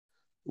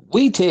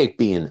We take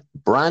being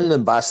brand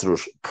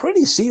ambassadors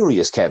pretty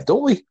serious, Kev,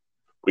 don't we?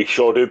 We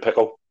sure do,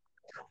 Pickle.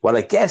 Well,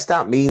 I guess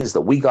that means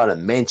that we got to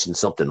mention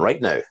something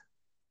right now.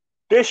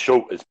 This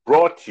show is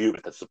brought to you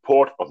with the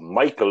support of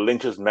Michael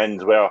Lynch's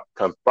Menswear,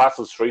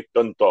 Clonbrassil Street,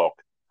 Dundalk.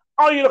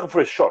 Are you looking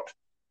for a shirt,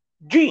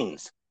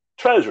 jeans,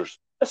 trousers,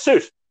 a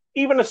suit,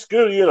 even a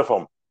school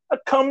uniform, a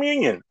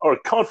communion, or a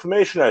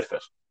confirmation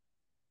outfit?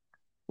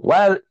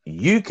 Well,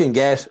 you can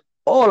get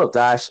all of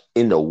that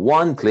in the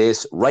one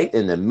place right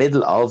in the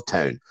middle of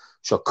town.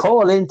 So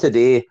call in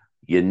today.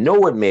 You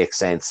know it makes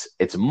sense.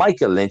 It's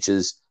Michael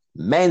Lynch's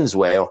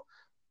menswear.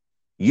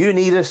 You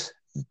need it,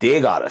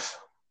 they got it.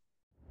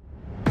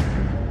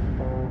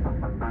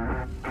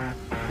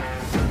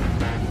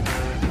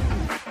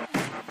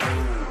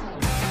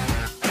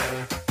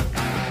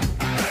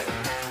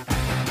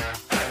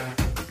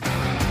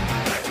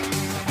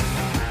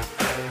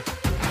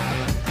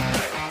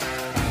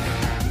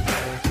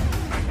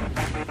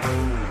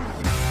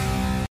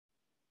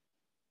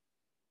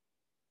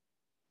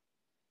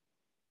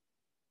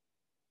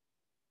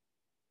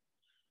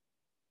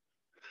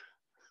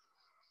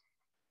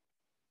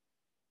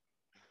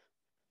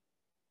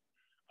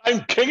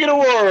 I'm king of the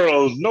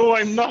world. No,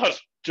 I'm not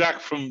Jack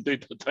from the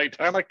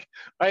Titanic.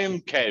 I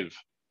am Kev.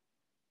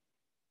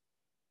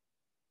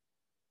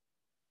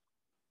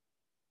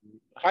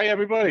 Hi,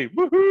 everybody.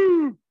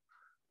 Woohoo!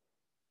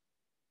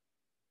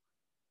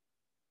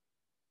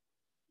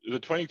 Is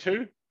it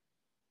 22?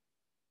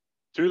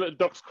 Two little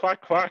ducks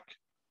quack quack.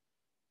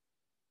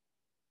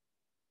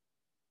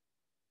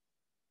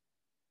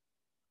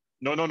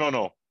 No, no, no,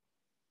 no.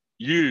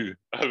 You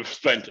have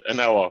spent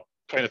an hour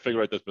trying to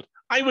figure out this, but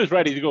I was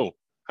ready to go.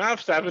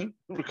 7:30,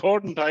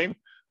 recording time.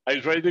 I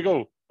was ready to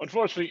go.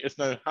 Unfortunately, it's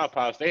now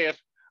 8:30,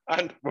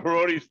 and we're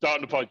already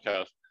starting the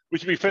podcast. We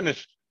should be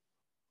finished.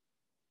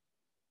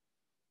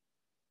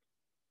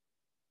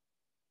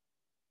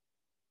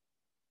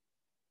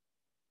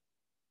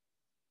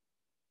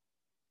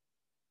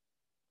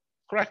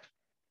 Correct.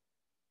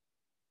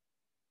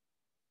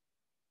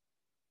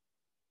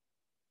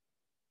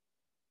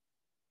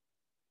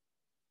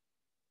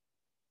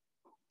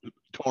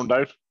 Turned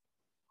out.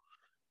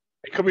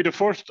 It could be the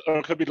first or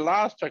it could be the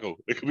last, Checo.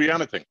 It could be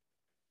anything.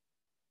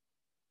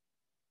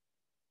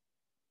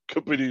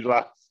 Could be the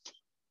last.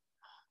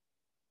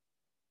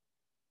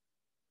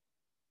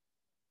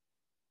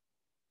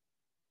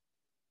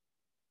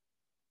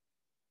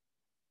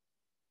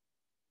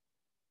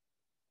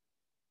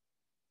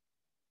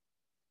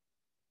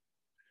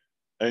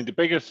 And the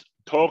biggest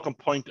talking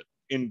point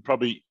in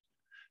probably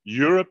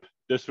Europe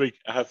this week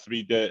has to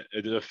be the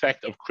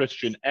effect of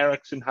Christian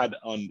Eriksen had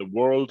on the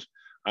world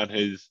and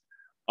his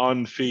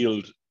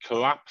on-field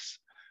collapse.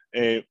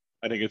 I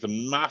think it's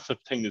a massive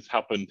thing that's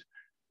happened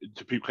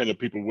to people, kind of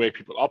people wake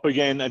people up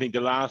again. I think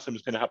the last time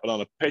it's going to happen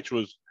on a pitch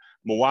was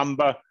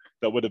Mwamba,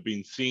 that would have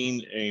been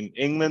seen in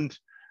England.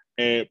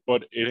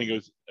 But I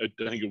think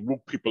it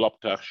woke people up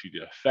to actually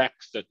the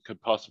effects that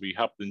could possibly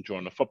happen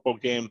during a football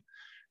game.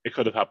 It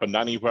could have happened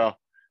anywhere.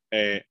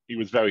 He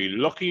was very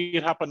lucky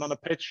it happened on a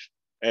pitch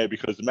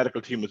because the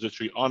medical team was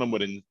literally on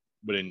him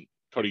within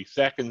 30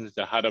 seconds.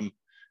 They had him.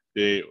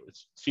 The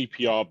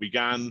CPR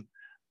began,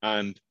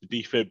 and the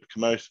defib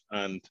came out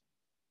and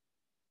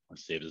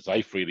saved his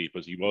life really,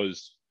 because the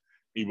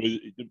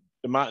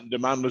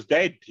man was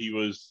dead. He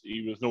was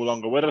no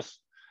longer with us,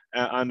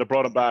 and they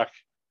brought him back,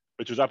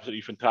 which was absolutely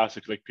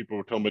fantastic. Like people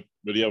were talking about,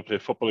 will he ever play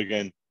football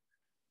again?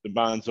 The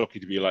man's lucky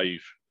to be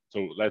alive.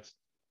 So let's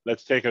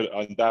take it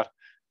on that.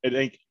 I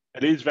think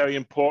it is very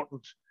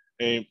important.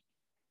 I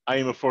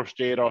am a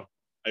first aider.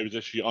 I was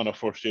actually on a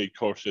first aid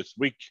course this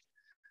week.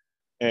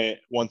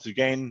 Once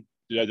again,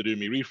 they had to do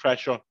me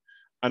refresher,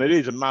 and it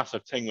is a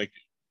massive thing. Like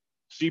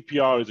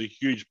CPR is a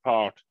huge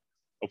part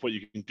of what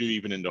you can do,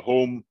 even in the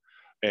home,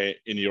 in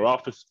your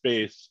office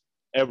space.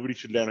 Everybody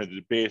should learn how to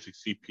do basic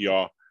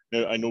CPR.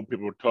 Now, I know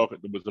people were talking.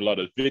 There was a lot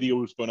of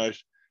videos going out.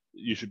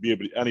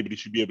 Anybody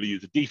should be able to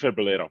use a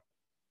defibrillator.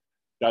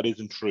 That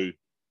isn't true.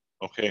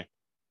 Okay,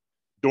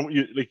 don't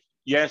you like?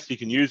 Yes, you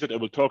can use it. It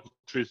will talk you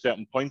through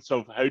certain points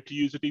of how to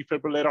use a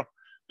defibrillator,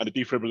 and the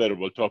defibrillator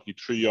will talk you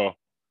through your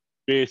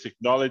basic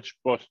knowledge,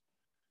 but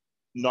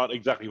not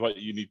exactly what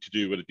you need to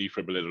do with a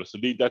defibrillator. So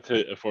leave that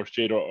to a first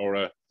aider or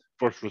a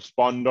first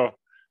responder,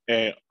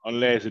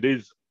 unless it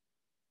is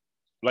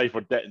life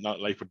or death, not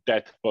life or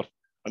death, but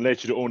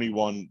unless you're the only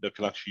one that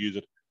can actually use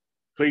it.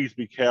 Please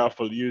be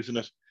careful using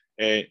it.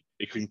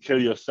 It can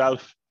kill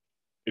yourself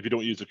if you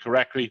don't use it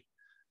correctly.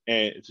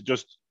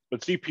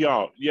 But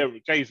CPR, yeah,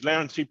 guys,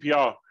 learn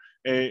CPR.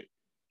 Do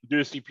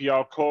a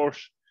CPR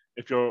course.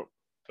 If your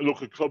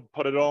local club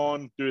put it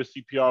on, do a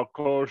CPR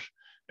course.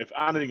 If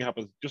anything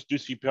happens, just do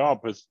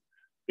CPR, because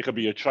it could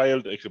be your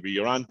child, it could be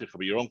your aunt, it could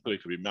be your uncle,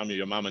 it could be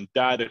your mom and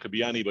dad, it could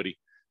be anybody.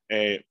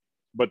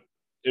 But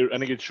I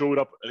think it showed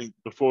up, I think,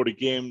 before the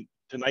game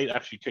tonight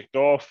actually kicked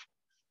off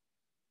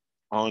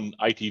on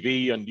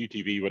ITV and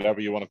UTV,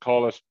 whatever you want to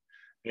call it.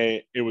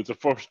 It was the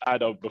first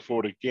ad out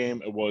before the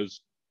game. It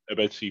was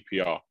about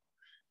CPR.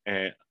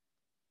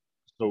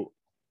 So,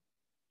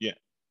 yeah.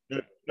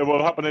 Now, what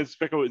will happen is,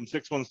 Pickle, in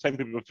 6 months' time,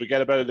 people will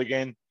forget about it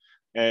again.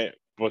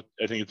 But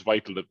I think it's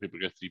vital that people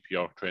get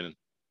CPR training.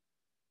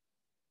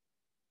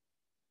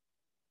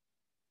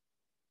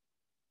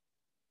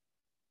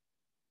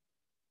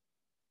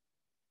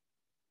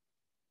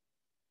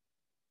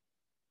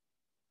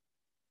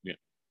 Yeah.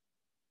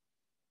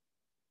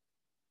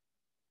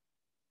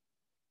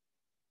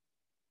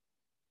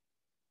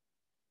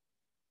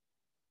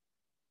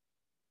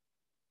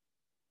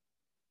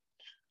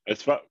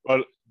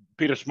 Well,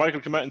 Peter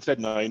Schmeichel came out and said,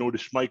 "No, I know the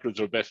Schmeichels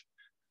are a bit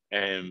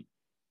um,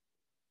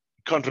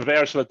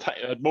 controversial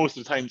at most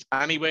of the times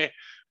anyway."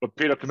 But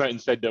Peter came out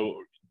and said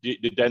that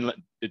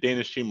the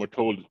Danish team were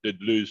told they'd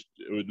lose,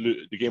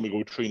 the game would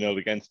go 3-0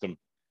 against them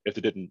if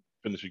they didn't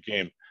finish the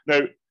game.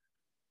 Now,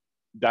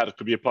 that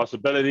could be a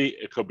possibility.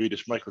 It could be the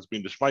Schmeichels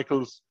being the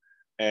Schmeichels,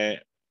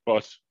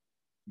 but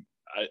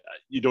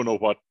you don't know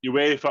what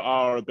UEFA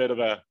are a bit of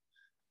a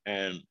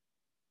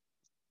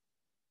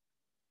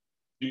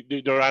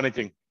they're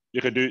anything.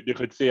 You could do. You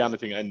could say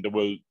anything, and they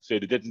will say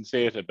they didn't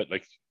say it. A bit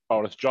like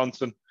Boris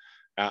Johnson,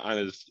 and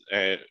is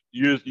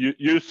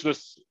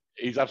useless.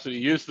 He's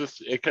absolutely useless.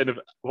 It kind of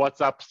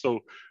WhatsApp. So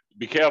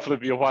be careful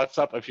if you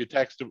WhatsApp. If you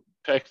text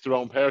the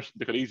wrong person,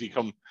 they could easily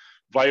come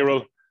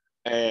viral.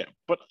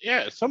 But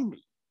yeah,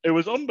 it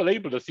was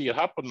unbelievable to see it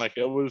happen. Like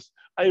I was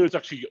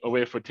actually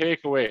away for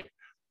takeaway,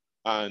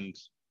 and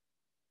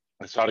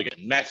I started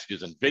getting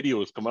messages and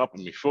videos coming up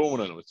on my phone,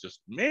 and it was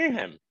just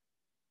mayhem.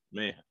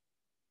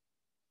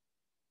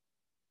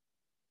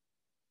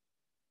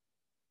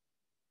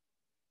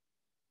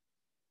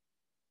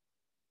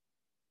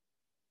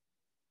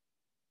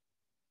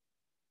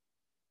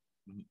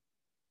 Mhm.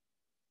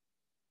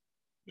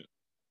 Yeah.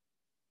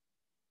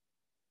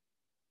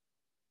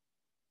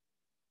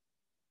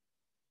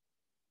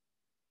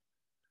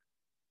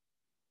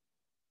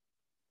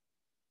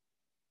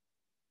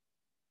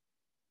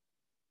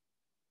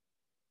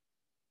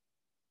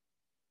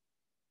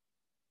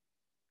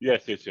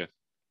 Yes. Yeah.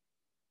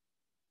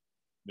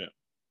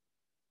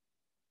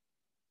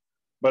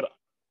 But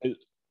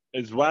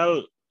as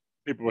well,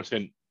 people were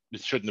saying they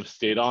shouldn't have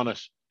stayed on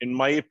it. In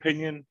my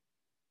opinion,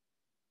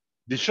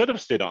 they should have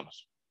stayed on it.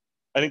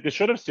 I think they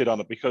should have stayed on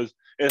it because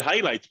it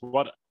highlights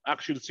what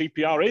actual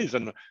CPR is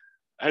and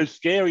how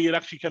scary it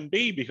actually can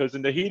be. Because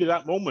in the heat of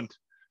that moment,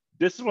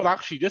 this is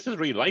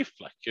real life.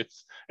 Like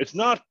it's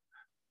not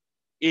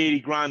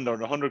 80 grand or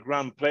 100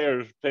 grand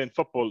players playing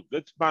football.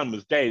 This man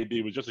was dead.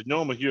 He was just a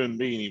normal human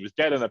being. He was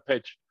dead on a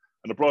pitch,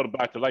 and they brought him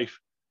back to life.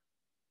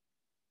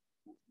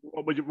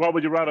 What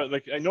would you rather?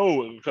 Like, I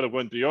know it could have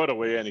went the other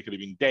way and he could have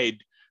been dead,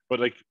 but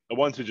like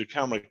once your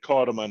camera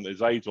caught him and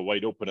his eyes were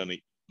wide open and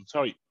I'm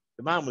sorry,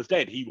 the man was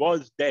dead. He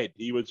was dead.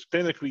 He was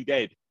clinically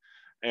dead.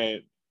 Uh,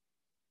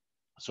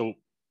 so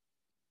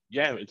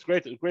yeah, it's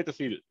great. It's great to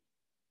see that.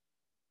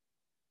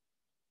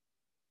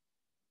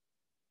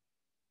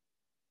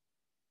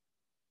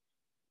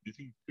 You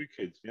see two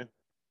kids, yeah.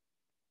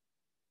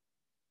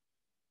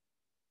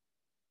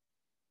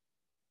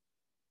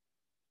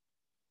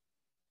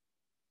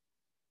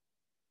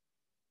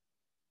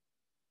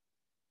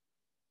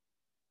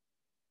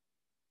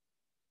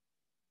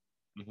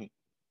 Mm-hmm.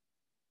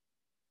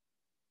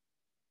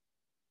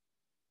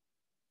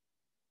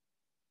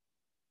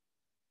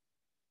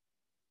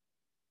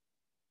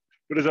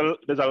 But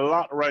there's a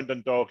lot around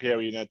Dundalk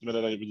area at the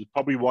minute. There's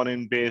probably one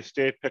in Bay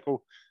State,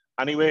 Pickle.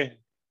 Anyway,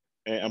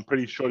 I'm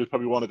pretty sure there's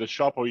probably one at the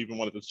shop or even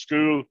one at the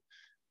school.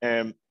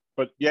 Um,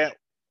 but yeah,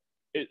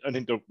 I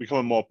think they're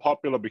becoming more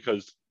popular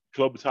because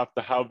clubs have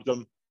to have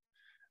them.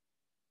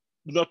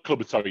 Not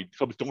clubs, sorry,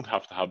 clubs don't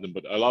have to have them,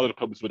 but a lot of the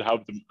clubs would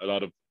have them. A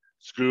lot of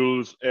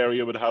schools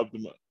area would have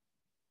them.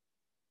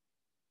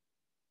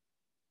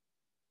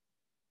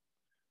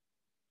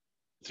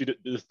 See,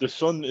 the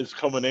sun is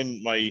coming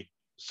in my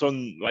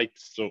sunlight,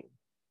 so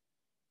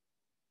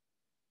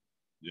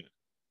yeah.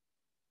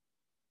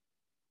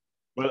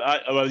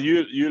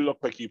 You look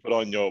like you put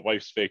on your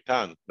wife's fake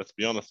tan. Let's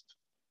be honest.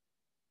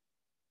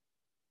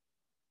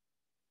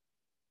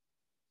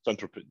 Saint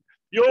Tropez.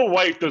 Your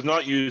wife does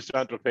not use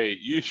Saint Tropez.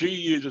 She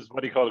uses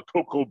what do you call it,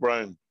 cocoa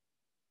brown.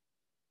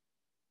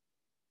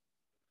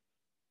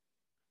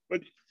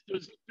 But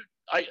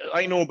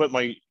I know about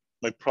my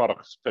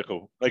products,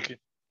 Pickle. Like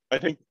I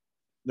think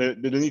they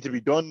need to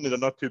be done. They're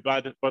not too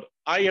bad, but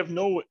I have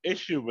no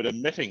issue with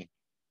admitting,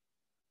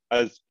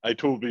 as I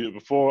told you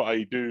before,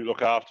 I do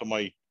look after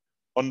my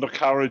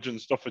undercarriage and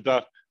stuff like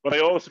that. But I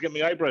also get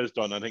my eyebrows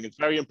done. I think it's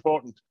very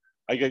important.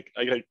 I get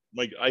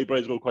my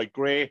eyebrows go quite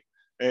grey,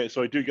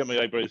 so I do get my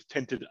eyebrows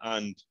tinted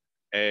and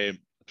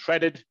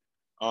threaded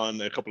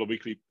on a couple of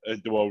weekly.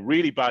 They were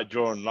really bad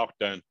during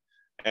lockdown,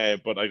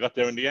 but I got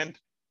there in the end.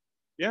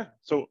 Yeah,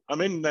 so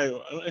I'm in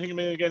now. I think I'm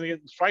in again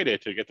it's Friday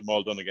to get them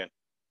all done again.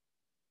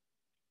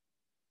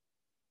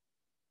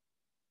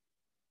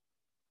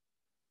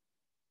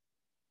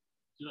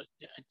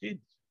 Yeah, I did.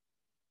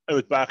 I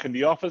was back in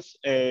the office,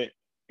 in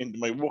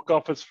my work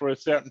office for a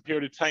certain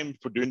period of time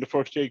for doing the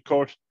first aid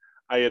course.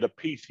 I had a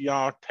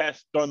PCR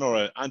test done or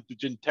an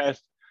antigen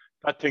test.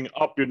 That thing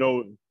up,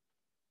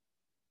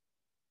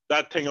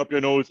 that thing up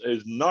your nose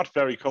is not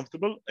very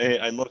comfortable.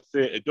 I must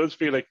say, it does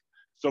feel like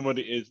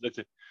somebody is. Let's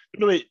say,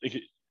 like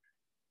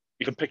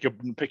you can pick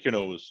your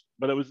nose,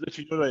 but it was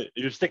literally,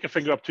 if you stick a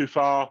finger up too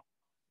far,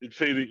 it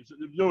feel,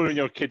 when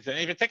your kids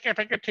say, if you stick your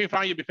finger too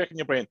far, you'll be picking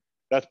your brain.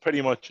 That's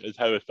pretty much is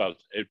how it felt.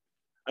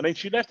 And then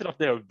she left it up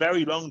there a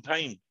very long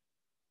time.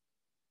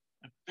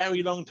 A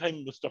very long time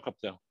it was stuck up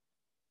there.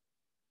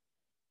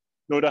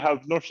 No, they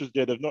have nurses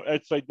there. They've no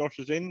outside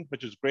nurses in,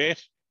 which is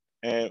great.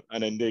 And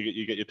then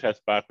you get your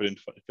test back within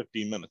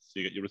 15 minutes. So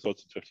you get your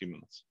results in 15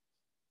 minutes.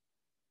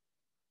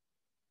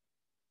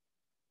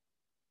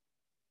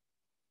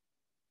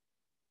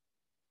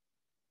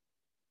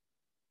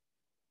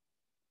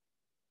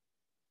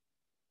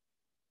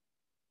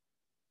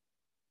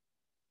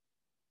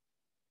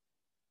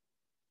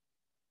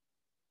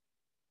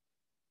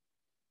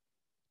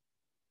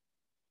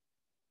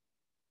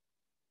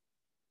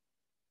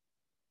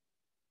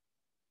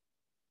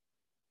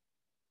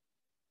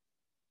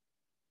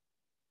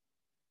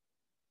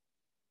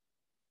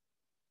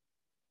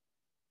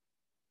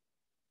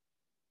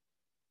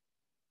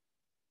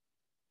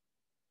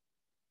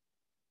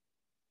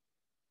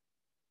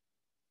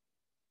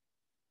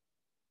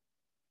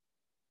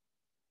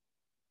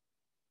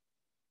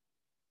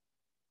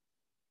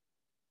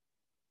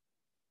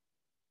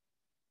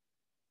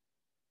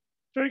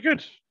 Very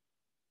good.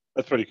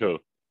 That's pretty cool.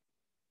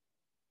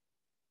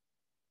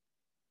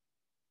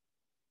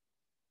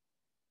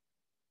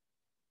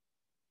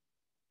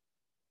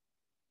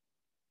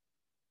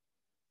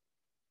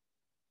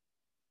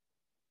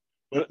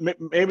 Well,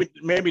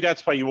 maybe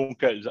that's why you won't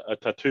get a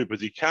tattoo,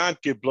 because you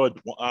can't give blood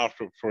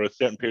after for a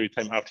certain period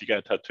of time after you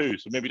get a tattoo.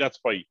 So maybe that's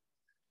why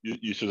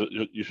you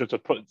should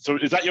have put. So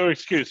is that your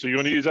excuse? So you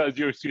want to use that as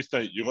your excuse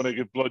that you want to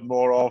give blood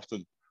more often,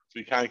 so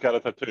you can't get a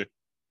tattoo?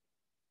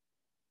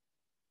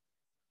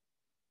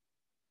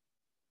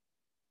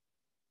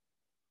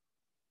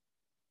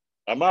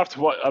 I'm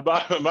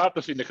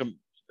after seeing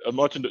I'm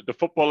watching the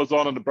football is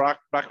on in the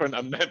background,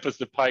 and Memphis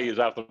Depay is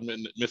after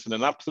missing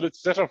an absolute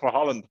sitter for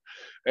Holland.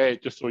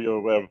 Just so you're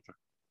aware of it.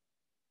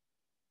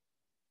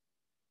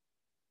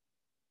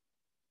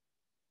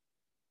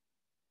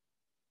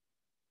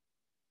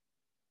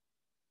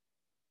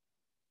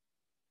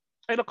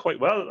 I look quite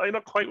well. I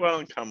look quite well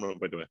on camera,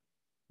 by the way.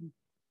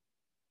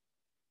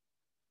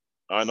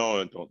 I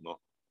know. I don't know.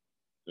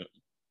 Yeah.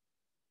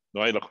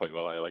 No, I look quite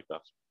well. I like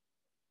that.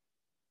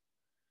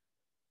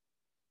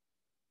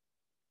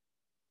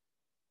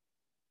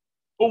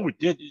 Oh,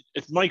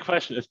 it's my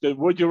question. It's the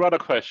would you rather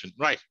question,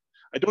 right?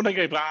 I don't think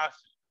I've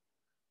asked.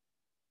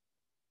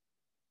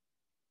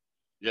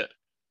 Yeah,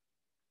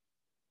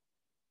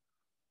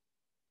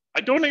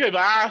 I don't think I've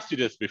asked you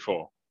this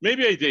before.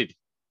 Maybe I did.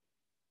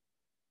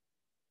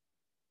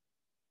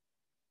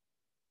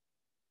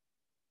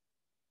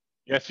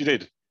 Yes, you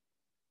did.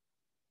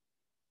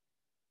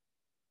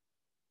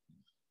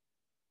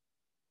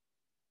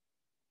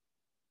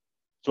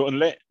 So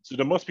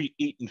there must be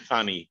eating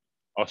fanny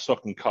or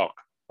sucking cock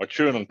or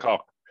chewing on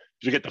cock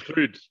to get the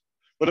food.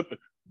 But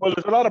well,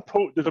 there's a lot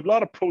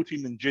of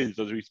protein in jizz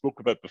as we spoke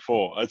about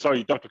before.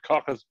 Sorry, Dr.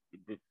 Cock has.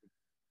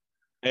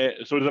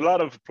 So there's a lot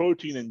of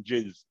protein in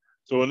jizz.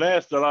 So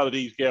unless a lot of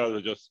these girls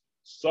are just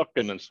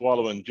sucking and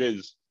swallowing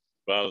jizz,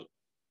 well,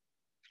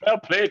 fair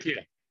play to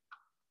you.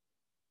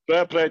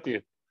 Fair play to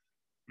you.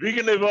 We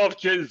can live off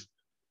jizz.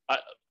 Uh,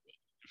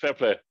 Fair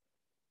play.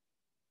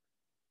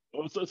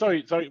 Oh,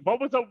 sorry. What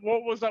was that?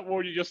 What was that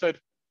word you just said?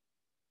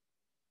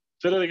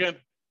 Say that again.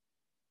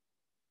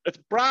 It's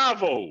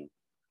bravo.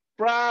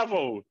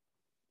 Bravo.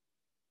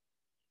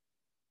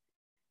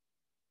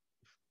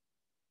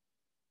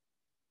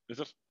 Is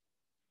it?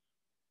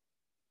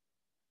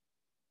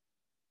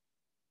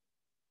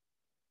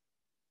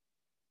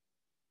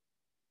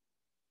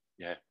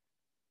 Yeah.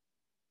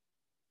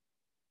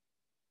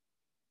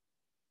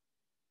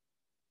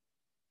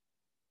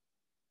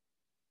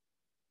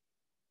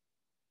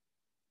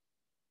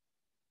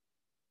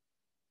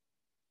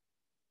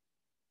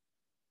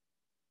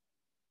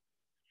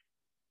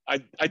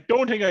 I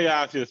don't think I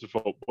asked you this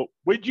before, but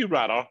would you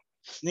rather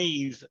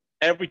sneeze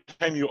every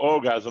time you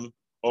orgasm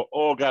or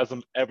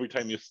orgasm every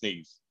time you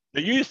sneeze? Now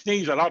you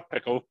sneeze a lot,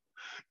 pickle.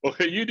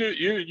 Okay,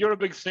 you're a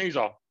big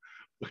sneezer.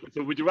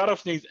 So would you rather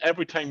sneeze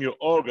every time you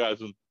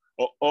orgasm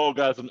or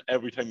orgasm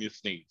every time you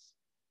sneeze?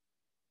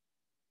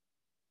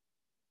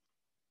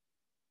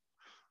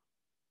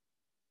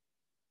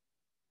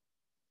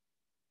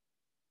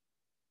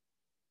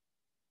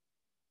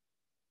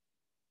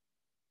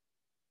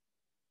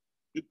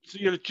 So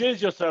you'll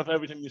jizz yourself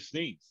every time you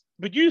sneeze.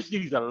 But you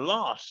sneeze a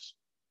lot.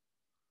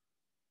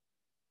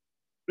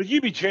 But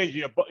you can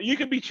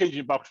be changing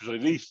your boxers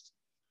at least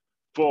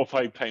 4 or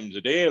 5 times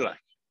a day, like.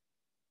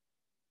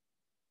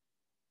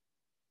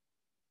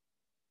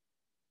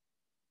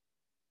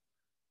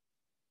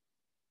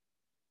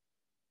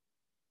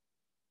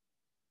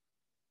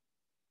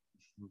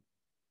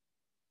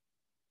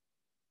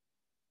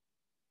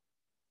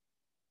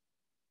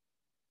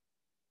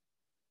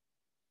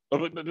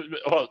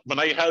 When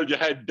I held your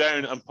head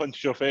down and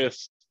punched your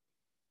face.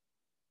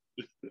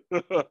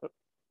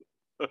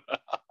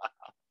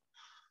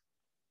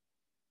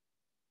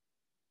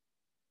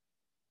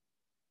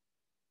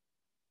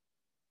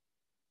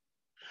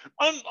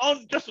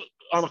 Just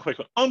on a quick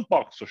one, on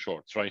boxer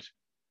shorts, right?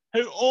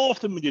 How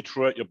often would you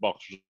throw out your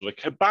boxers? Like,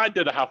 how bad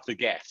did it have to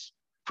get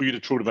for you to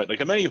throw them out? Like,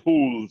 how many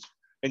holes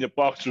in your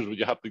boxers would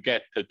you have to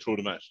get to throw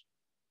them out?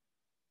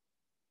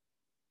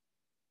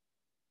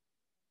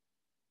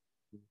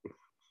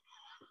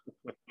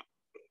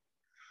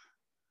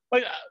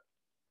 Like,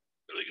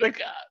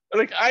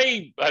 like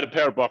I had a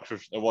pair of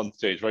boxers at one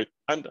stage, right?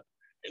 And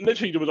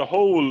literally there was a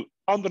hole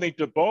underneath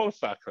the ball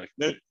sack. Like,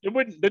 they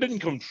didn't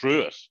come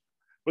through it,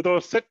 but they were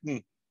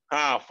sitting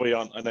halfway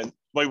on. And then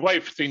my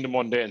wife seen them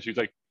one day, and she's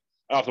like,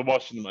 after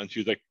watching them, and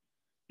she's like,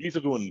 "These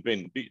are going in the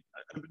bin."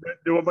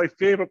 They were my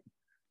favorite.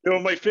 They were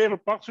my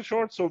favorite boxer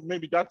shorts, so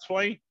maybe that's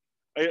why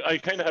I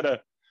kind of had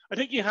a. I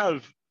think you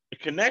have a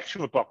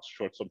connection with boxer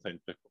shorts sometimes.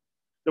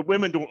 The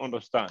women don't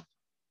understand.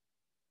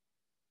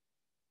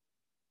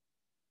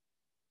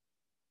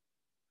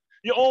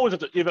 You always have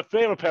to, you have a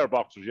favorite pair of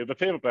boxers. You have a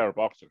favorite pair of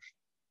boxers.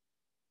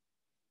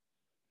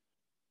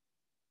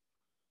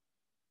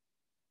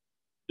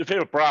 Your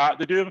favorite bra.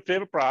 They do have a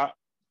favorite bra.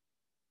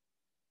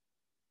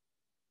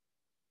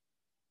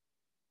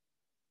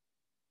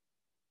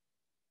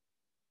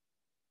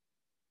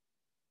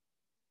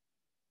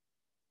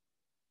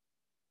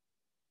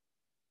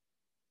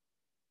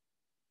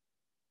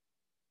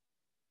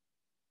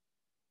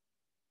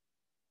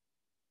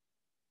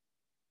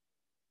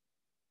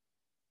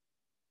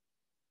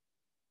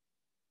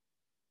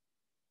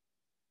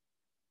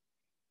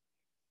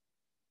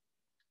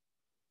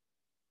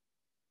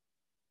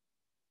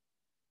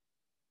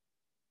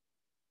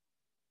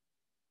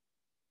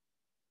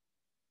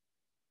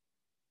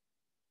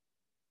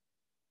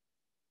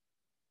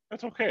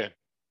 That's okay.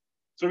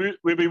 So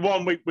we'll be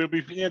 1 week. We'll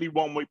be nearly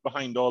 1 week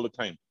behind all the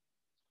time.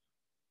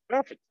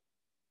 Perfect.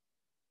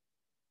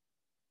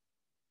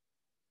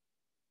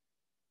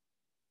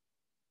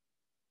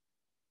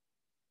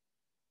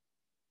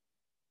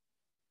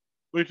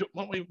 We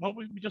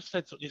just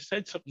said something. You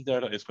said something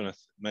there that I was going to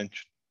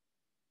mention.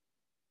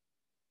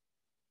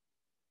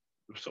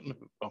 There was something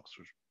about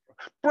boxers.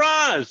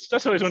 Bras.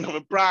 That's what I was going to talk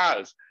about.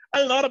 Bras.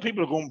 A lot of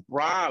people are going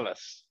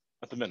braless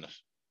at the minute.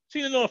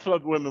 Seen an awful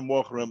lot of women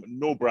walk around with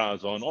no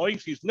bras on. All you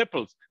see is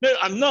nipples. Now,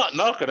 I'm not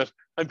knocking it.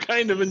 I'm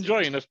kind of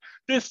enjoying it.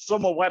 This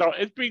summer weather,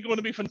 going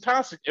to be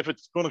fantastic if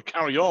it's going to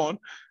carry on.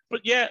 But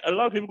yeah, a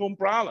lot of people going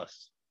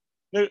braless.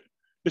 Now,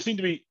 they seem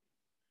to be,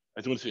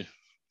 I don't want to say,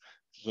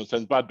 it doesn't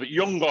sound bad, but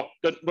younger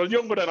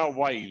than our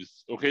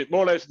wives, okay,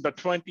 more or less in their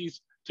 20s,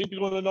 seem to be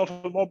going an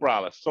awful more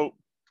braless. So,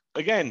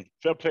 again,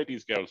 fair play to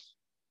these girls.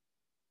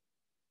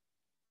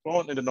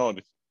 Born in the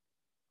noughties.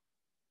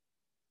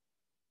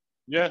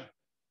 Yeah,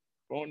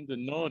 born in the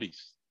noughties.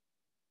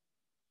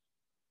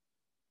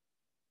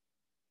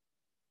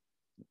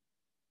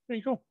 There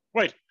you go.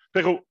 Right,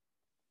 Pickle.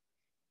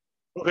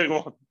 Okay, go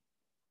on.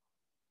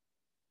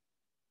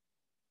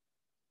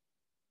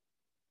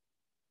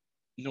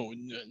 No,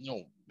 no,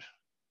 no.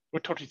 We're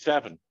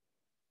 37.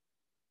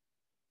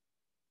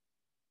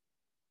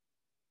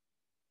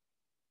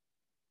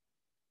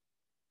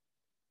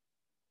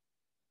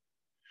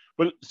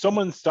 Well,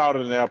 someone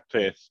started an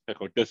airplace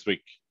Pickle this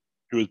week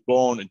who was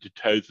born in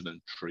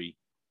 2003.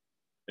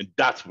 And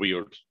that's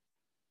weird.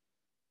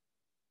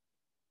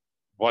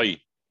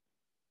 Why?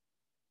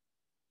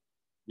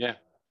 Yeah.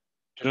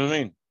 Do you know what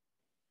I mean?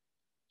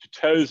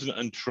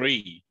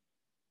 2003.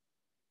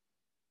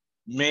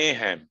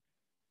 Mayhem.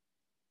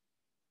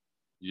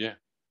 Yeah.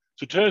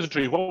 So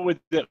 2003, what would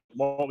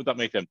that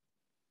make them?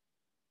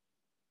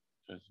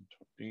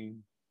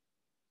 2013.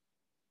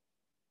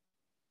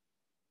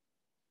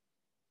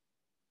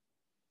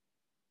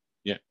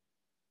 Yeah.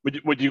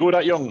 Would you go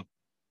that young?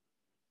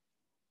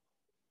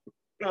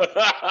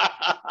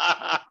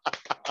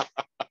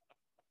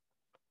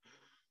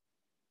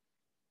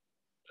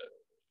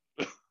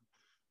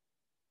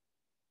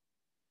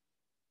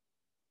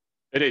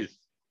 It is.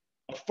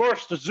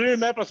 First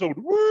Zoom episode.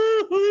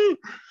 Woo-hoo!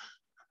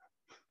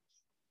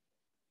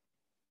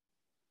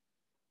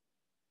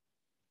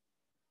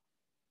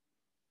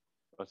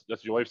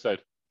 That's your wife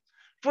said.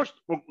 First,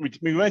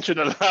 we mentioned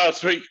it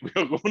last week. We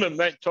were going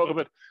to talk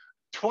about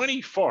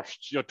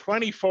 21st, your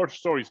 21st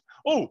stories.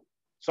 Oh,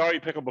 sorry,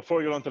 Pickle,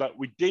 before you get on to that,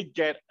 we did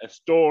get a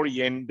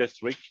story in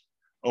this week,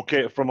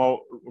 okay, from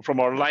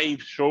our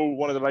live show,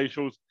 one of the live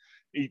shows.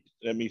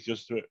 Let me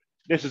just do it.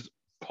 This is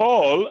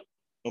Paul,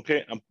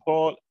 okay, and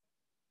Paul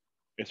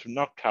is from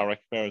not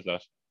Carrick, where is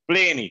that?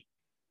 Blaney,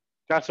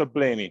 Castle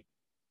Blaney.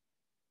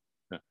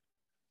 Yeah.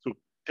 So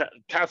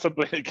Castle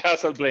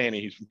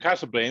Blaney, he's from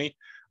Castle Blaney,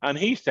 and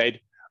he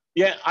said,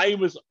 yeah, I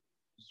was,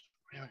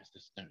 where is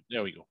this now?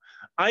 There we go.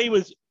 I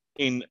was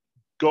in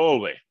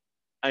Galway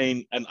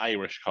in an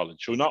Irish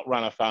college, so not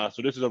Ranafast.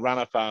 So this is a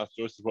Ranafast.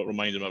 So this is what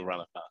reminded me of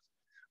Ranafast.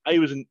 I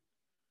was in.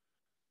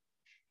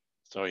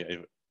 Sorry, I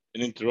have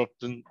an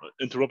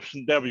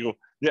interruption. There we go.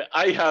 Yeah,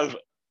 I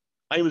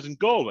was in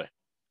Galway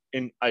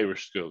in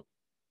Irish school.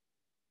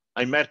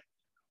 I met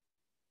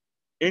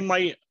in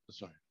my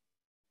sorry.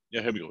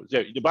 Yeah, here we go.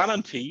 Yeah, the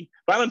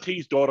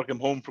Ballantyne's daughter came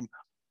home from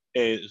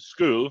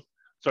school.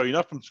 Sorry,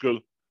 not from school.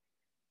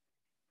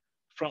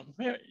 From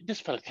where? This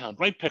fella can't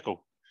write,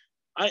 Pickle.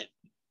 I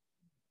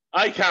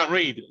I can't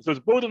read. So it's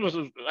both of us.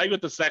 I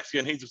got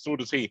dyslexia, and so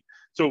does he.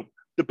 So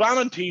the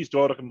Ballantyne's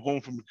daughter came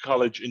home from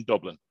college in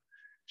Dublin.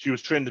 She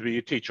was trained to be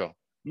a teacher.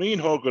 Me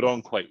and her got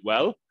on quite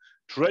well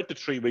throughout the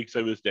 3 weeks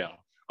I was there.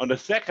 On the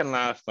second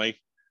last night,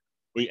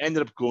 we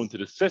ended up going to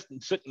the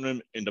sitting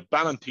room in the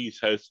Ballantyne's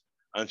house,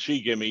 and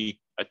she gave me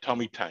a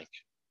tummy tank.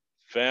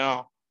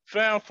 Fair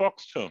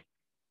fucks to him.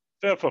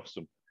 Fair fucks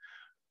to him.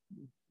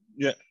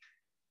 Yeah,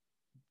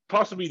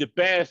 possibly the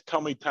best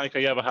tummy tank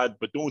I ever had,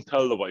 but don't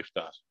tell the wife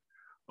that.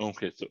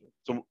 Okay,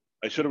 so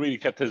I should have really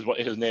kept his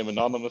name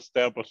anonymous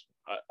there, but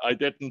I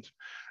didn't.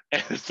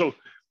 So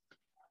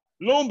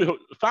lo and behold,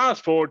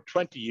 fast forward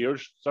 20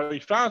 years.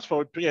 Fast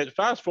forward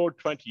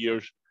 20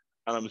 years,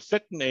 and I'm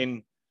sitting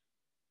in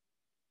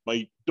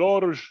my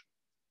daughter's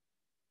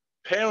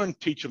parent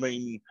teacher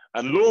meeting,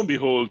 and lo and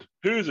behold,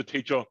 who's a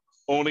teacher?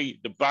 Only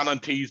the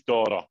Ballantyne's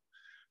daughter.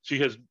 She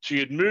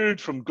had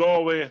moved from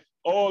Galway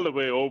all the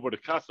way over to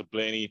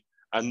Castleblaney,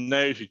 and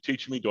now she's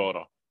teaching me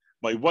daughter.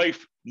 My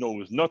wife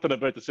knows nothing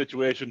about the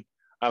situation,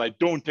 and I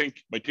don't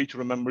think my teacher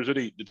remembers it.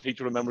 The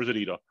teacher remembers it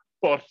either.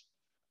 But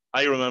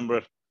I remember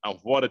it, and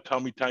what a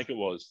tummy tank it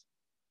was.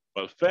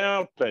 Well,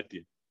 fair play to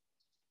you.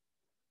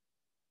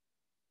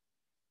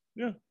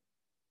 Yeah.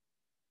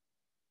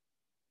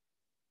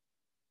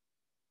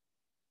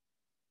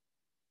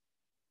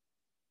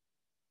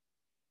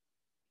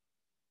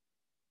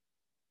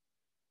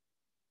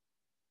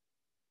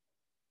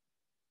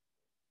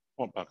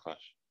 What backlash?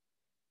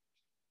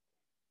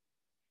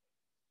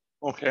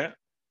 Okay.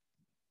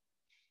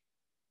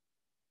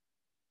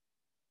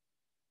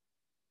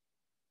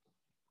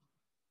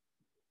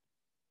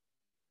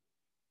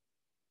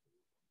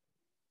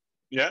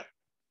 Yeah.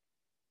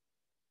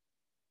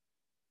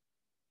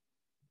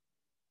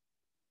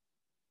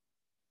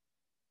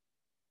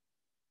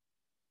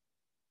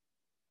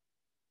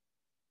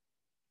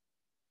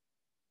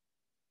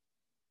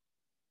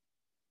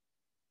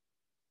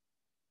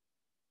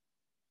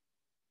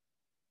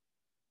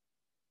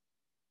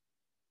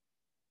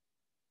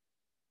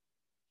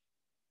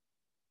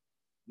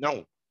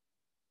 No.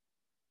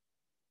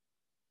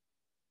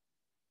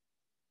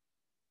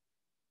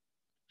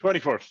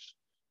 21st.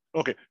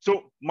 Okay,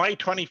 so my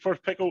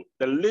 21st pickle,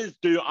 the Liz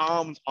Do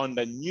Arms on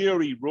the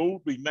Newry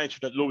Road. We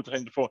mentioned it loads of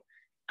times before.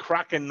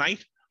 Cracking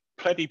night.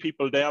 Plenty of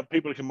people there.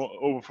 People came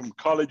over from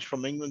college,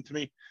 from England to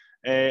me.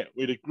 We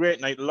had a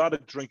great night, a lot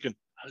of drinking,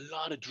 a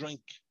lot of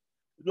drink.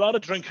 A lot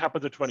of drink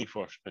happened the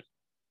 21st.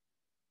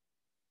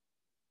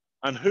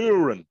 And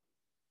hooring.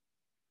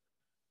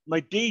 My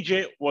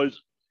DJ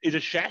is a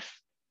chef,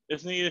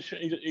 isn't he?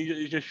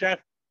 He's a chef.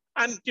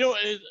 And, you know,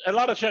 a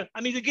lot of chefs,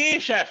 and he's a gay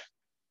chef.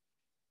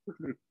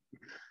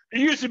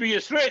 He used to be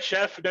a straight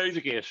chef, now he's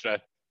a gay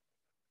chef.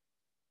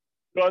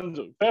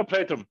 Fair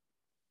play to him.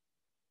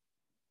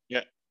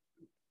 Yeah.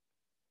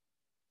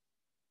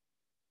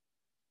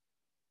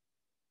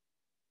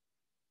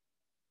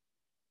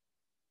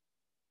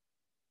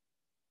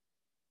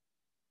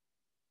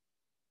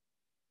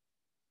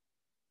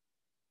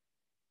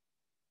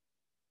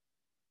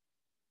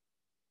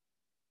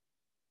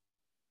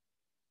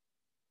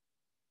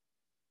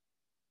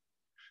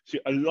 See,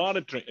 a lot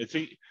of drink.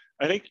 See,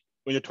 I think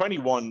when you're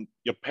 21,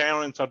 your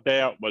parents are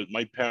there. Well,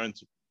 my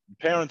parents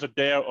are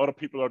there. Other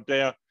people are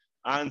there.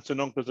 Aunts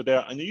and uncles are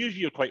there, and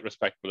usually you're quite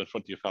respectful in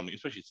front of your family,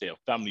 especially say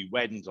family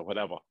weddings or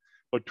whatever.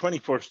 But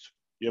 21st,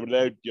 you're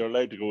allowed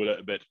to go a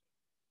little bit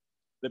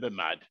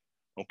mad,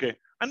 okay?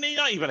 And they're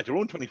not even at your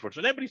own 21st.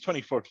 And everybody's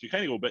 21st, you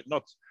kind of go a bit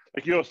nuts.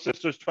 Like your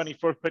sister's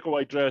 21st, pick a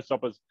white dress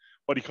up as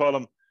what do you call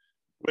them?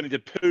 Winnie the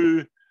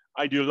Pooh.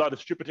 I do a lot of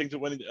stupid things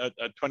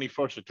at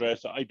 21st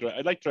address. I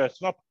like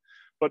dressing up,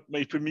 but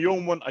for my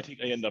own one, I think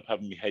I end up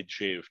having my head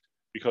shaved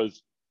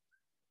because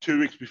 2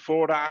 weeks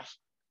before that,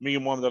 me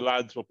and one of the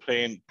lads were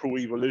playing Pro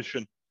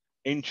Evolution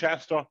in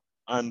Chester,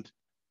 and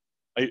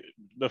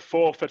the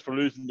forfeit for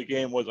losing the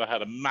game was I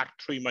had a Mac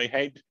 3 my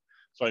head,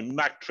 so I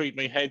Mac 3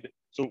 my head.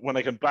 So when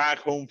I came back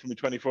home from the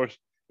 21st,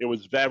 it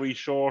was very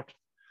short.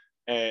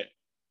 Very,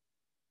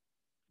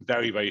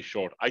 very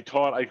short. I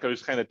thought I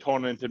was kind of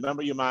torn into.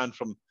 Remember your man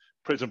from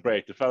Prison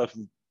Break, the fella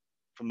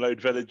from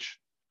Loud Village,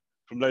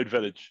 from Loud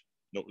Village.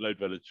 No, Loud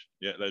Village.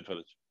 Yeah, Loud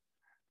Village.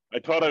 I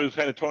thought I was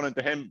kind of torn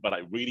into him, but I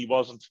really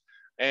wasn't.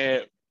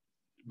 You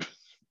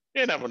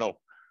never know.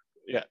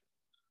 Yeah.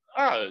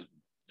 I've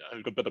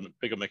got a bit of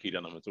bigger Mickey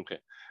than him. It's okay.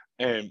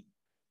 Um,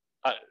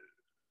 I,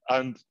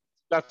 and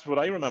that's what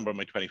I remember on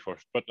my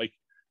 21st. But like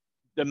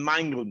the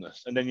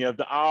mangleness, and then you have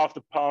the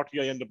after party.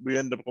 We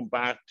end up going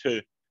back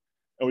to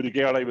with the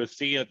girl I was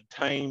seeing at the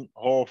time,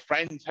 her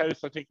friend's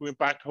house. I think we went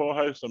back to her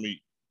house and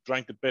we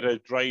drank a bit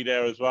of dry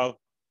there as well.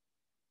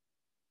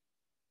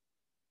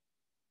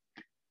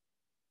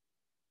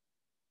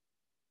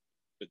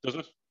 Does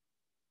it?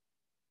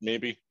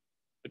 Maybe.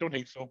 I don't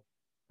think so.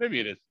 Maybe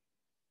it is.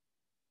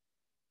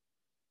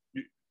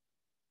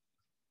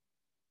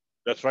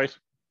 That's right.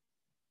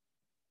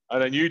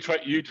 And then you try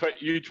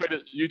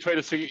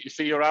to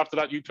see her after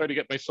that. You try to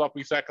get my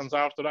sloppy seconds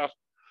after that.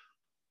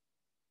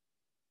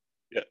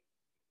 Yeah,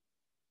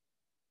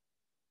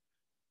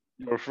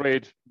 you're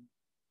afraid.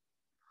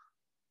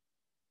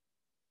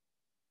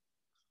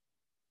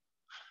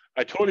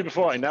 I told you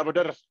before, I never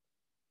did it.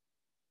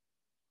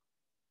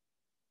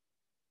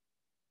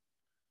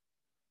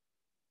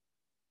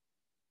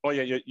 Oh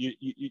yeah,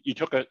 you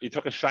took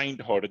a shine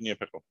to her, didn't you,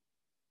 Pickle?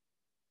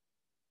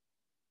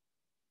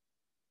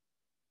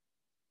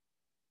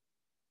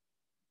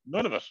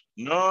 None of it.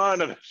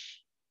 None of it.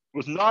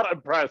 Was not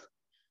impressed.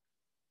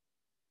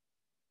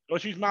 Oh,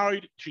 she's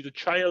married. She's a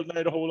child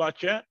now. The whole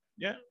lot. Yeah,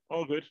 yeah,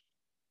 all good.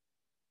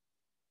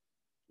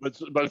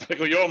 But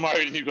Pickle, you're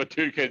married and you've got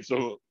two kids,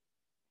 so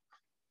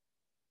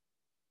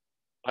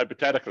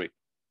hypothetically,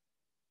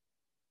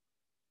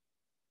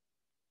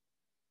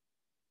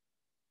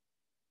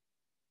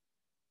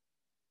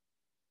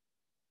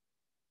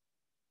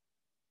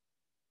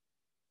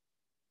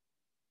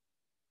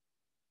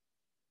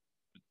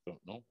 don't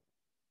know.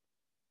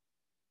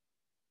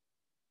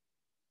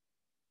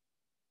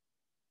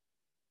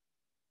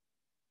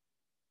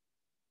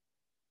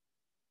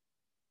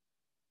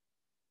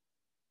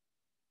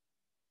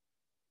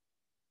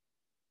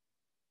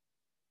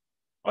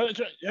 Oh,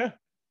 that's right. Yeah,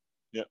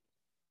 yeah,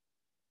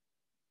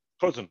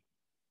 cousin.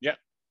 Yeah.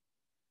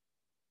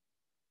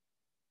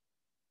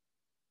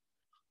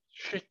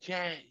 Shit.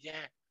 Yeah,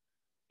 yeah,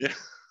 yeah.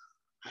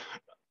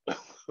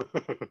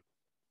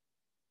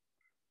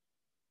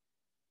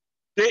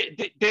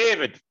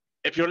 David,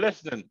 if you're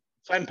listening,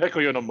 send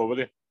Pickle your number, will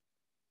you?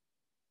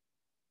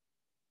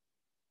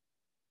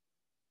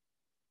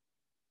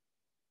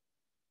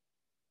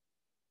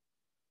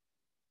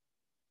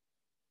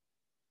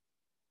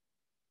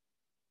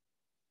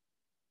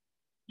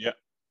 Yeah.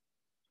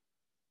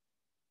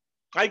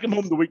 I came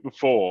home the week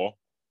before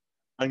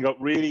and kind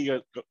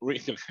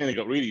of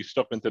got really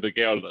stuck into the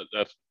girl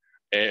that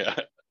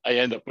I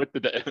end up with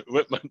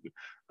with my,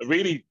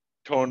 really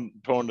turned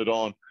it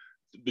on,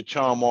 the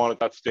charm on at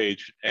that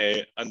stage,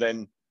 and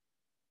then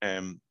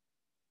um,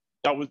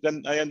 that was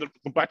then I ended up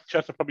going back to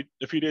Chester probably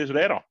a few days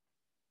later.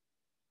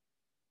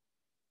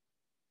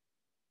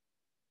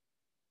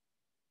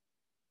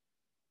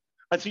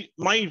 And see,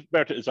 my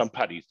birthday is on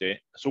Paddy's Day,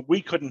 so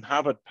we couldn't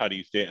have it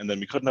Paddy's Day, and then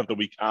we couldn't have the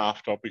week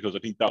after because I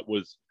think that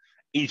was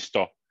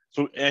Easter.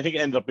 So I think it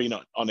ended up being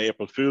on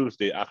April Fool's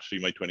Day, actually,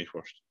 my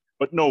 21st.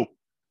 But no,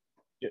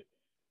 yeah,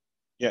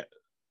 yeah,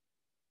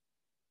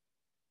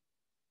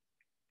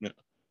 yeah.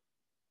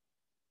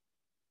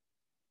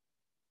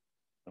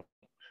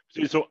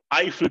 See, so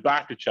I flew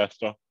back to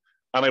Chester,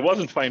 and I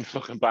wasn't fine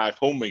fucking back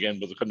home again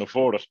because I couldn't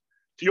afford it.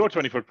 To your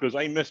 21st, because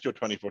I missed your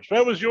 21st.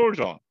 Where was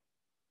yours on?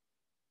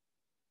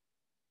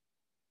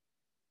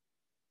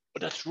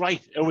 But that's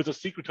right. It was a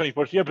secret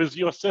 21st. Yeah, because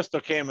your sister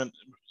came and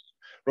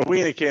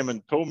Rowena came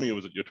and told me it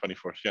was at your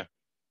 21st. Yeah.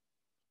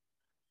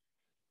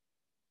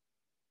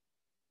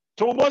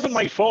 So it wasn't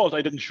my fault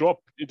I didn't show up.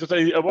 It just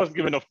I wasn't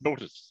given enough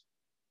notice.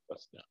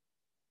 That's, yeah.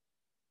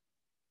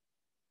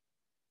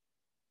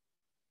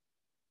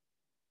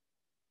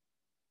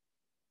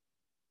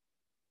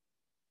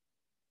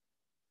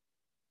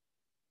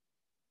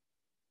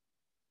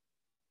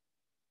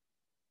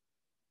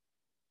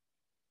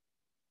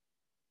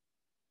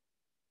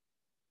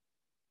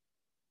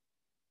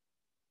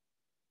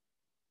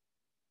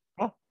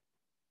 Oh,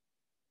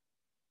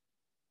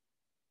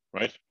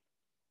 right.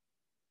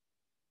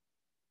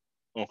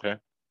 Okay.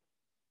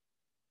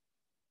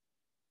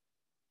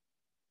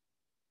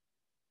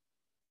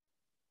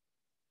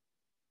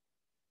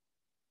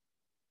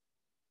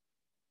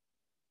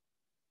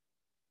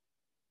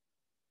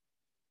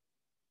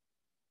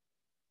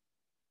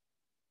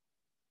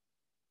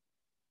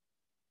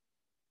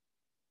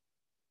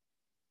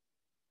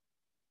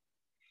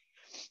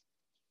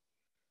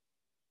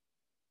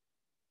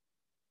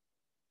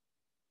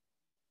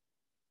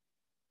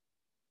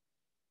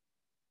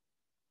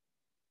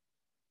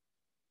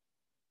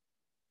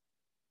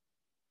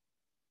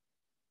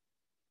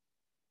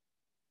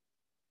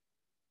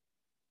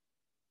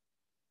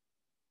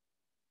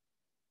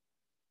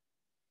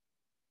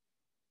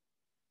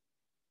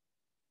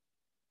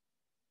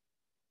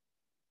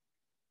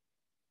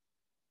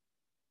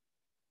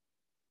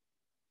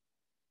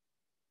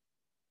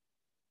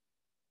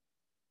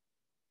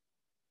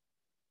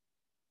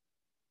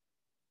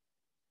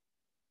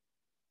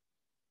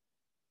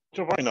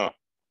 So why not?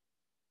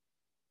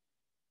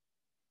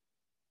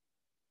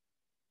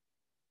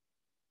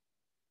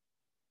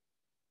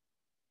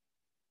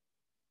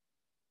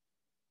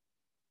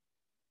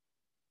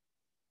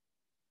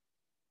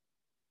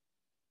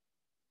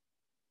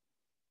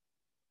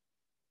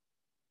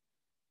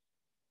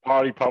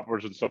 Party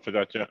poppers and stuff like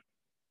that. Yeah.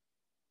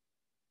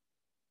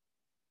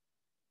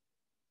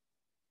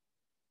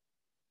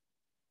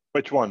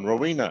 Which one?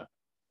 Rowena.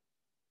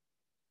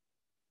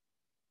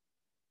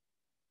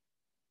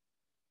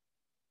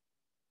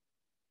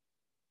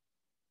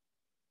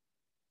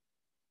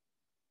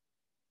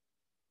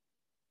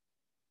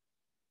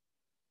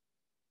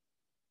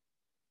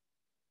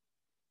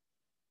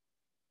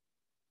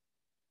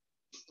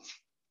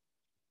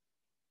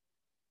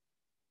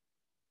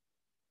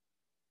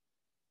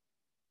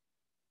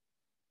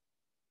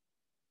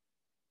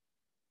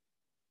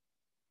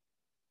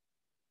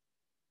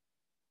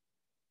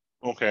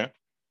 Okay.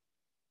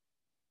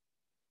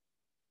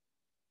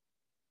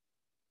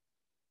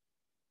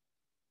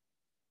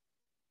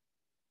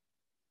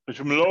 It's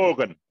from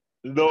Logan.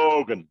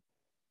 Logan.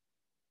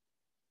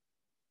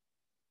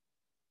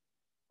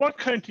 What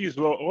county is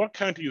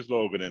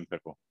Logan in,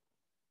 Pickle?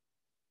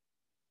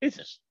 Is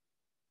it?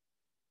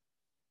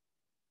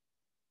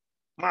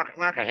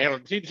 Market Hill.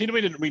 See the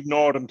way that we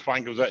northern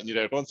twang goes out and you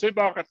there. Go and say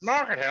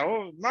Market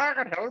Hill,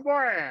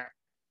 boy.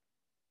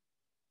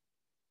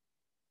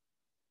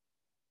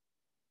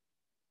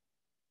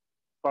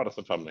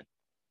 Protestant family.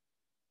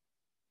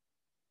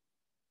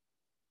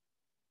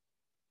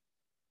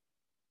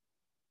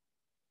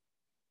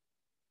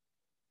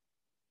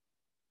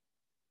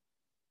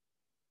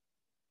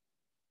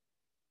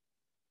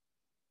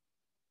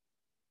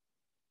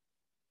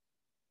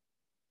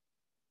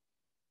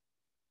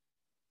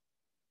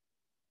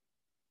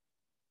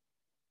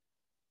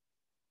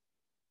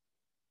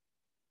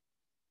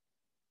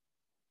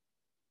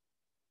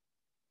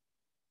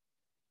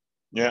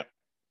 Yeah.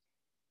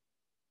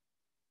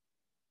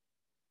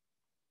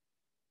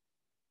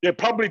 Yeah,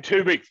 probably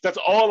 2 weeks. That's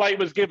all I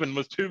was given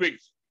was 2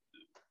 weeks.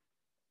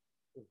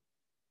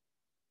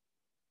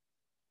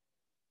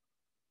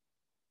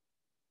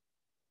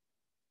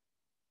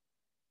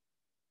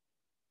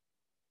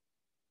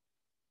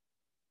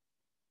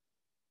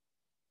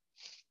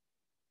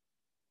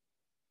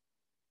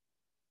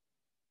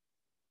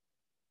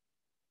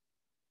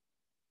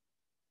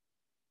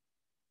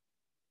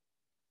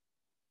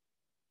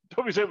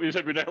 We said we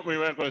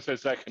weren't going to say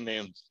second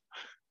names.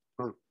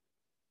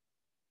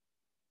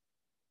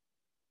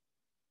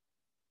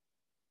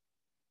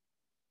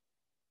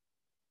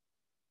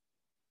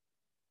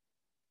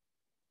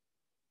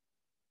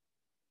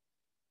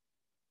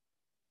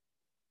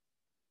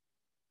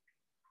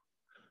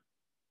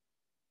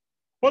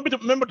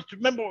 Remember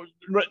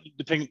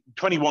the thing,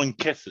 21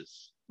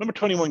 kisses. Remember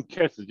 21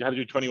 kisses? You had to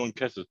do 21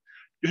 kisses.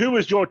 Who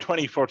was your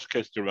 21st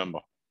kiss, do you remember?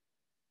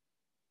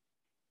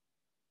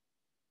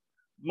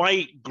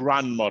 My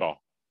grandmother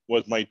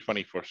was my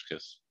 21st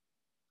kiss.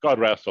 God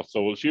rest her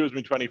soul. She was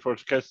my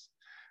 21st kiss.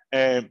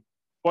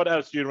 What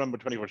else do you remember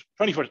 21st?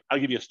 21st, I'll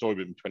give you a story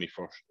about my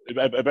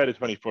 21st. About the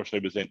 21st I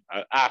was in,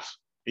 at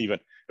even.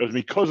 It was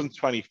my cousin's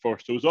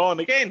 21st. It was on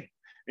again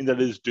in the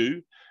Liz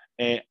Do.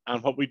 And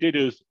what we did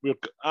is,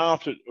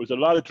 after, it was a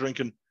lot of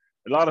drinking,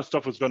 a lot of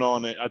stuff was going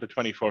on at the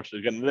 21st. I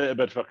was getting a little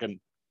bit fucking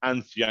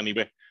antsy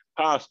anyway.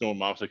 Past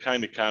normal, so I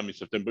kind of calmed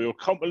myself down. But we were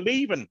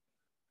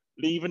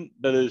leaving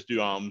the Liz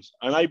Do arms,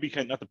 and I'd be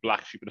kind of not the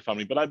black sheep of the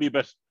family, but I'd be a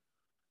bit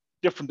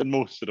different than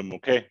most of them,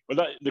 okay?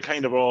 But they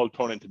kind of all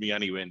turn into me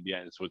anyway in the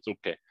end, so it's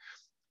okay.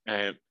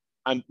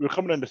 And we're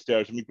coming down the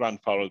stairs, and my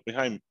grandfather was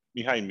behind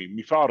me.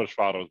 My father's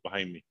father was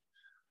behind me.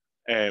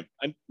 And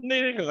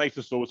they nice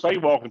and slow. So I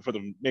walking for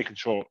them, making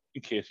sure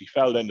in case he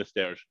fell down the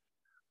stairs.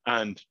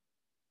 And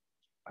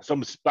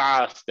some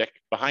spastic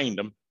behind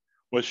him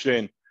was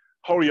saying,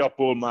 "Hurry up,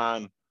 old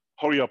man.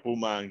 Hurry up, old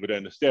man. Go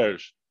down the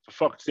stairs. For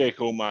fuck's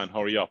sake, old man,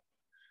 hurry up."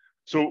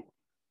 So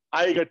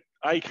I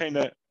kind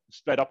of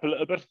sped up a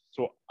little bit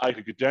so I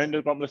could get down to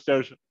the bottom of the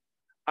stairs.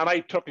 And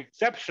I took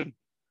exception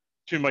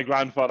to my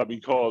grandfather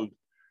being called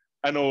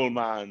an old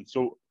man.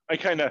 So I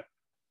kind of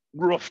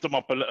roughed him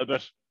up a little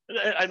bit.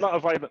 I'm not a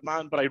violent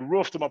man, but I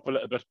roughed him up a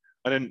little bit.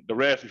 And then the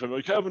rest of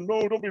like, "Kevin,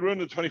 no, don't be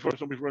ruining the 21st.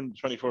 Don't be ruining the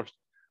 21st.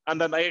 And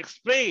then I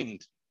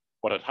explained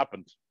what had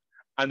happened.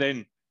 And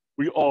then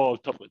we all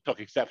took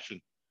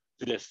exception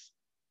to this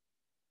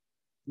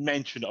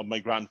mention of my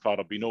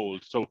grandfather being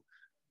old. So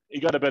he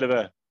got a bit of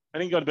a, I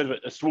think he got a bit of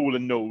a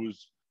swollen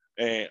nose,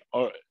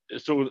 or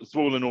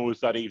swollen nose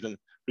that evening.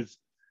 With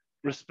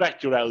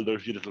respect your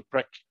elders, you little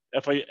prick.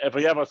 If I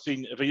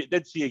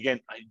did see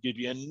again, I'd give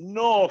you an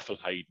awful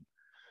hiding,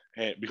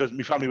 because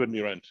my family wouldn't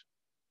be around.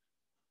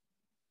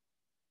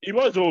 He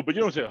was old, but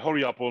you don't say,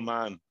 "Hurry up, old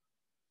man."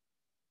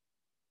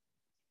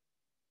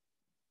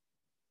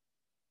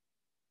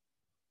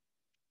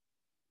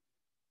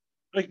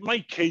 Like, my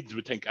kids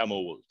would think I'm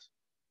old.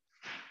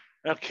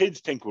 Our kids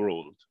think we're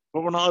old,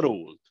 but we're not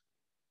old.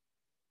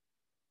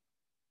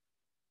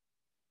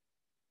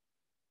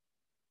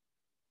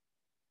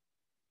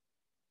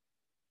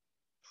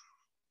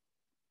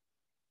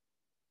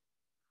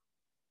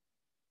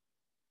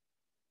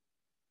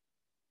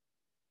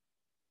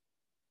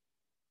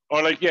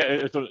 Or like,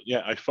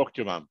 yeah, I fucked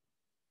your mom.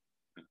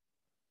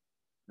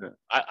 Yeah.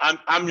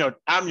 I'm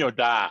your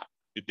dad,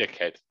 you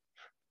dickhead.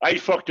 I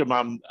fucked your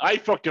mom. I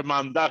fucked your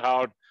mom that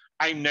hard.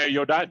 I'm now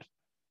your dad.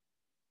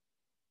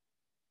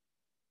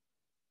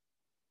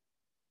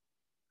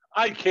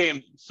 I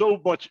came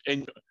so much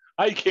in.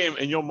 I came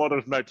in your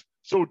mother's mouth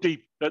so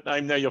deep that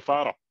I'm now your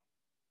father.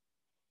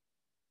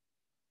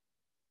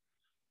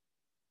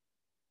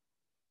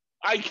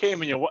 I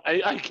came in your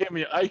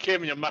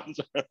mom's.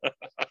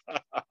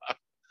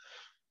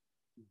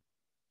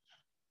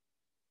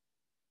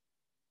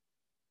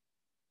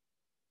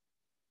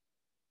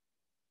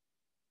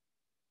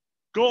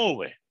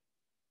 Galway.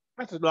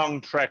 That's a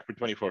long trek for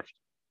 21st.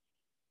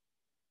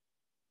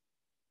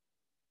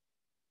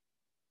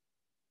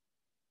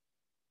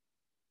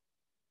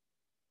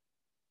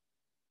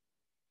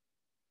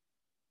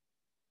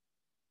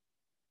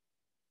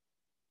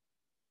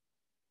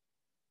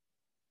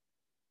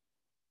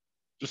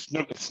 Just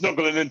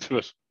snuggling into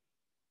it.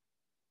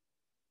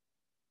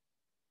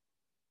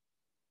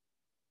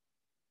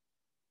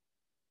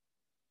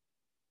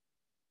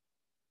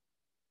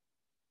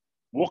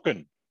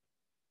 Walking.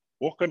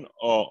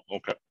 Oh,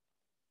 okay.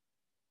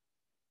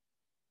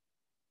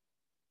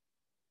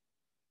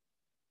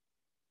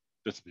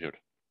 Disappeared.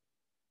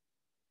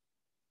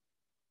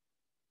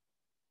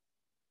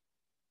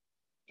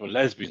 So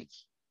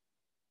lesbians.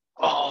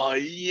 Oh,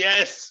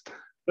 yes.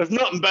 There's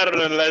nothing better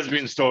than a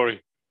lesbian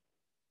story.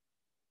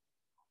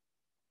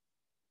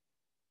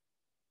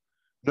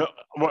 No,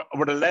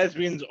 were the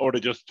lesbians, or they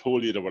just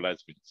told you they were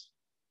lesbians?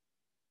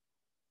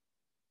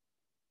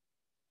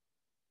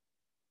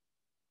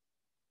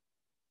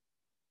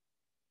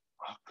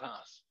 Oh,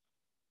 class.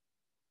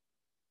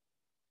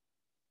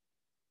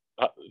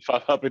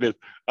 Happy days.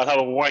 I'll have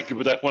a wank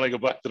about that when I go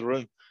back to the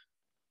room.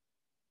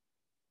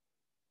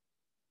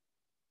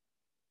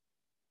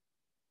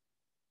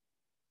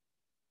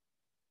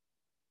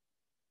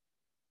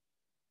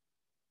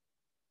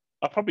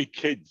 Probably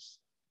kids.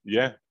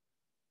 Yeah.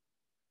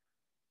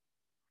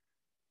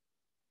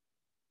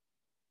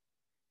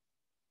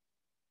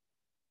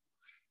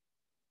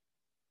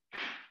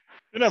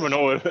 You never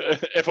know.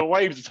 If a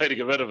wife decide to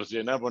get rid of us,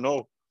 you never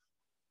know.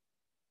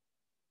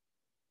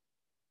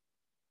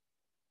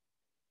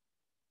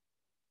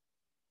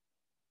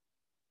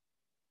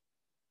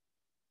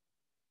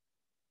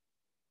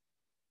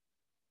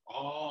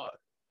 Oh,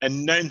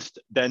 the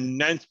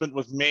announcement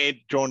was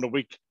made during the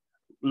week.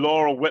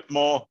 Laura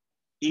Whitmore,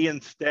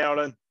 Ian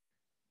Sterling,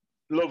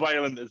 Love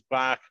Island is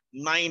back.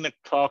 9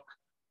 o'clock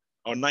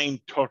or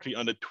 9:30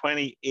 on the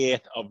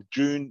 28th of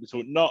June.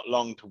 So not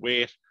long to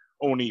wait.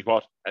 Only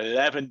what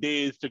 11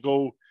 days to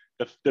go.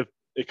 The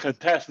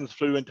contestants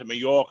flew into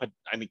Mallorca,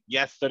 I think,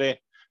 yesterday.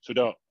 So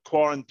they're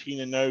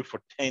quarantining now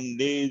for 10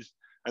 days.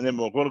 And then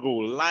we're going to go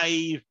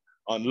live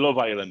on Love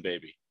Island,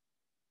 baby.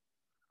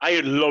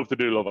 I'd love to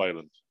do Love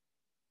Island.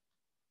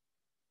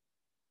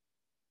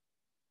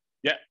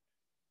 Yeah.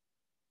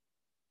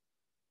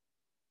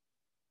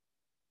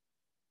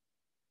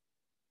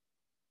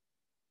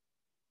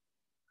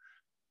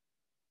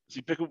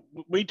 See,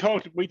 we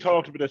talked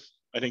about this,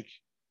 I think,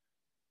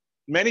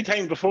 many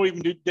times before we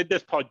even did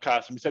this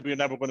podcast, and we said we were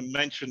never going to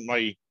mention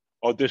my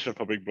audition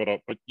for Big Brother.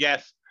 But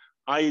yes,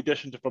 I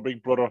auditioned for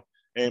Big Brother.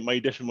 My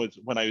audition was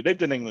when I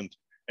lived in England.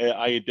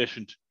 I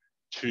auditioned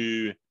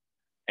to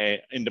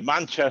in the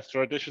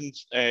Manchester auditions.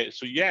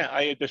 So yeah,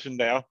 I auditioned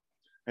there.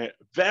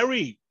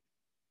 Very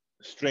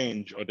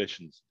strange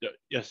auditions.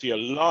 You see a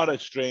lot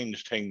of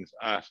strange things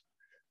at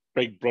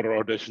Big Brother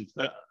auditions.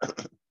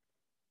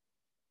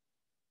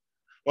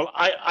 Well,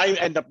 I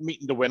end up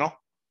meeting the winner.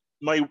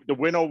 The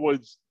winner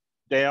was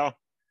there.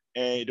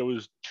 There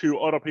was two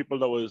other people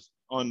that was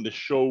on the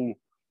show.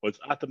 Was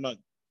at the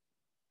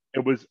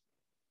It was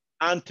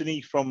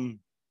Anthony from,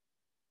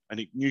 I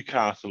think,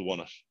 Newcastle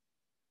won it.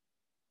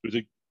 It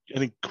was I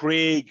think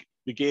Craig,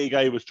 the gay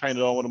guy, was trying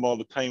to with him all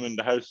the time in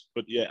the house.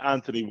 But yeah,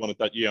 Anthony won it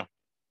that year.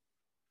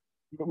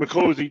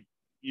 McCosey,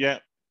 yeah,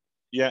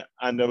 yeah,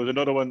 and there was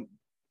another one.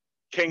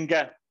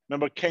 Kinga,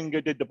 remember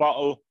Kinga did the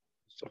bottle,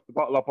 sucked the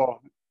bottle up her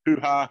hoo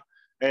ha.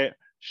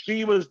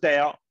 She was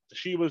there.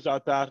 She was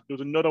at that. There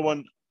was another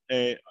one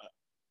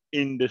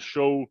in the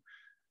show.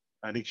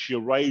 I think she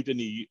arrived in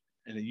a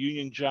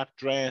Union Jack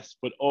dress,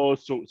 but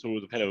also so it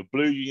was a kind of a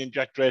blue Union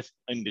Jack dress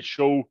in the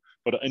show.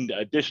 But in the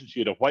addition, she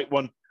had a white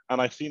one, and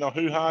I seen her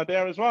hoo ha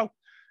there as well.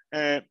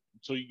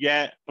 So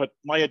yeah, but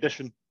my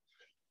audition,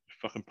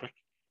 fucking prick.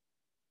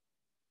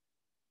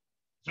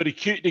 So the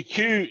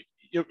queue,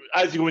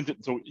 as you go into,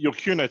 so you're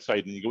queuing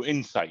outside and you go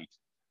inside.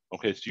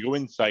 Okay, so you go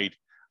inside,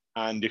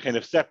 and you kind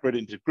of separate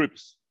into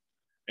groups.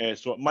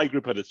 So my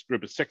group had a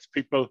group of 6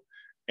 people,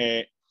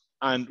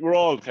 and we're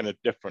all kind of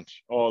different,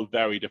 all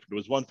very different. There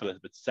was one fella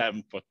about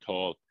 7 foot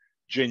tall,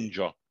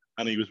 ginger,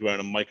 and he was wearing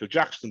a Michael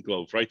Jackson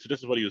glove, right? So this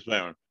is what he was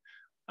wearing.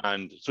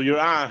 And so you're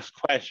asked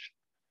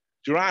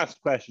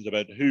questions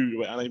about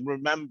who, and I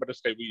remember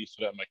this guy really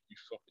stood out. I'm like, you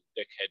fucking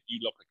dickhead, you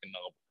look like a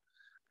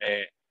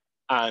knob.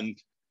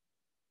 And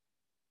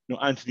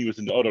Anthony was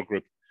in the other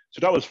group, so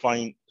that was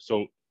fine.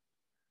 So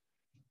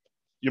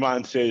your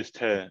man says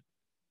to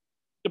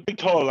the big,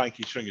 tall,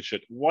 lanky string of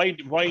shit, why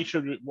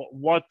should,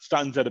 what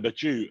stands out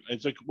about you? And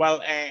it's like,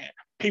 well,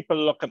 people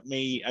look at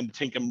me and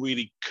think I'm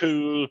really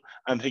cool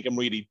and think I'm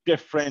really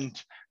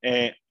different,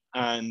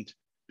 and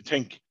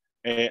think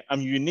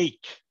I'm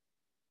unique.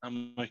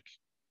 I'm like,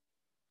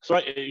 so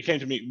he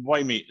came to me,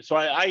 why me? So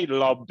I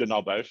lobbed the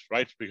knob out,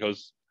 right?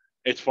 Because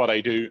it's what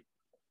I do.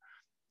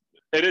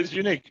 It is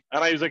unique.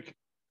 And I was like,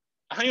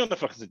 hang on the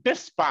fucking second. This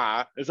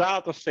spa is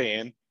after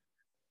saying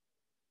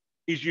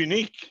he's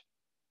unique.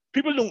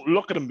 People don't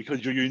look at him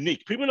because you're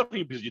unique. People look at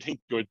you because you think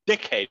you're a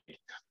dickhead,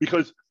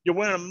 because you're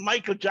wearing a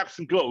Michael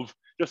Jackson glove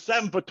You're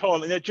 7 foot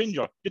tall and you're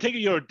ginger. You think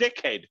you're a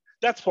dickhead.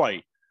 That's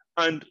why.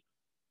 And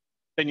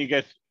then you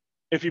get,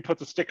 if you put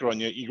the sticker on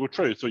you, you go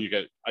through. So you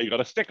got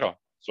a sticker.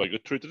 So I go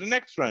through to the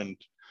next round.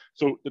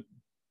 So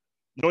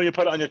you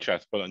put it on your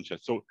chest, put it on your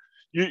chest. So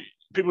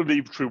people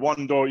leave through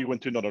one door, you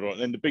went to another door,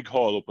 and then the big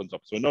hall opens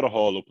up. So another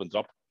hall opens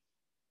up,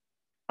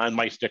 and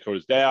my sticker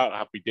is there,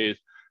 happy days.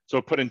 So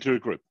put into a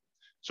group.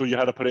 So you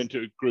had to put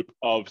into a group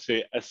of,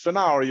 say, a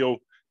scenario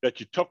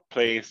that you took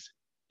place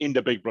in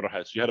the Big Brother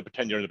house. You had to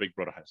pretend you're in the Big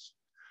Brother house.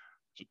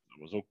 So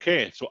it was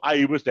okay. So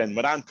I was then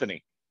with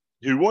Anthony,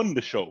 who won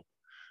the show.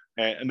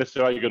 And this is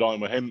how I got on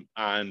with him.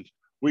 And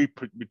we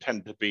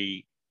pretended to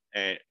be,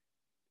 it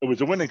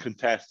was a winning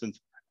contestant.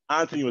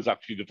 Anthony was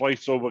actually the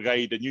voiceover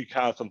guy, the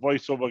Newcastle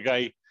voiceover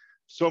guy.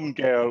 Some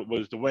girl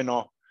was the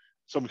winner.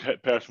 Some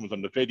person was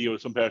on the video.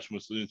 Some person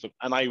was doing something,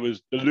 and I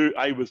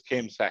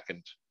came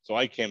second. So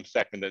I came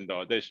second in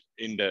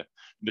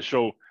the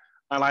show,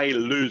 and I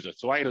lose it.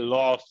 So I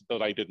lost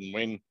that I didn't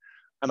win,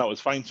 and that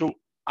was fine. So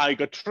I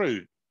got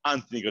through.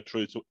 Anthony got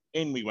through. So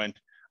in we went.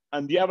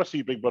 And you ever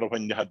see Big Brother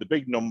when you had the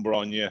big number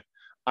on you,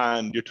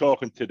 and you're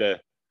talking to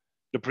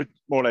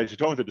more or less, you're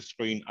talking to the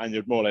screen, and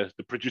you're more or less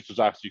the producers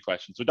ask you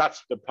questions. So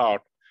that's the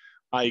part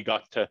I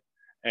got to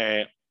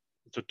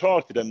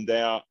talk to them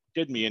there,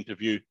 did my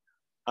interview,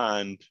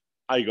 and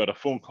I got a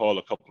phone call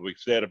a couple of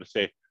weeks later to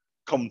say,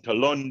 come to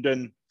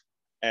London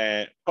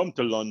and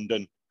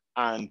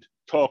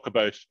talk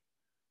about,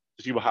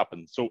 to see what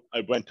happens. So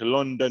I went to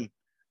London,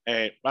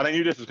 and I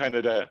knew this was kind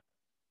of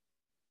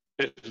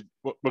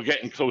we're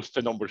getting close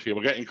to numbers here.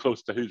 We're getting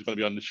close to who's going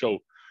to be on the show.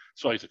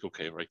 So I was like,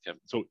 okay, right,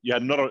 Kevin. So you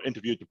had another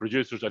interview with the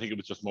producers. I think it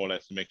was just more or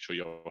less to make sure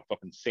you're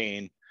fucking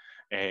sane,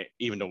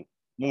 even though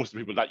most of the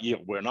people that year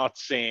were not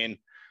sane.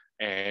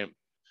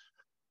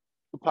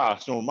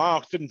 Passed no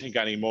marks, didn't think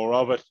any more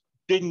of it,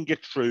 didn't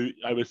get through.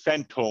 I was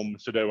sent home.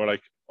 So they were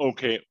like,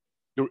 okay,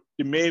 there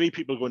may be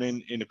people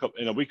going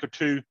in a week or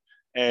two.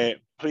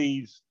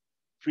 Please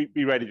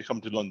be ready to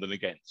come to London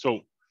again.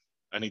 So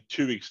I think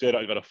 2 weeks later,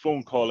 I got a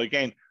phone call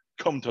again,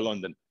 come to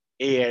London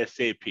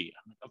ASAP.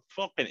 I'm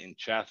fucking in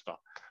Chester.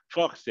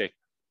 Fuck's sake.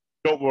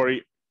 Don't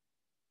worry.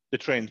 The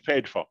train's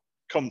paid for.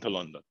 Come to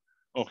London.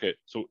 Okay,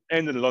 so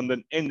ended in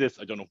London. In this,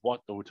 I don't know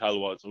what the hotel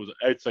was. It was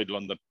outside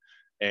London.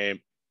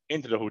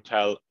 Into the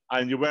hotel,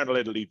 and you weren't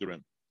allowed to leave the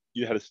room.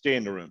 You had to stay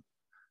in the room.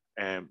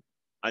 And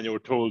you were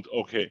told,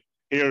 okay,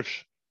 here's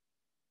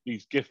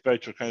these gift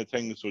voucher kind of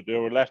things. So they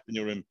were left in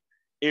your room.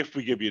 If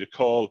we give you the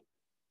call,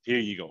 here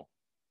you go.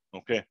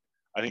 Okay.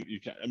 I think you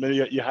can. I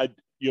mean,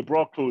 you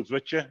brought clothes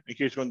with you in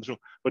case you wanted to show,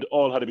 but it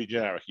all had to be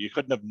generic. You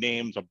couldn't have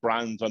names or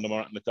brands on them or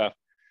anything like that.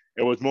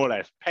 It was more or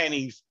less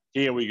pennies.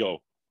 Here we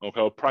go.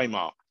 Okay,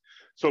 Primark.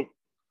 So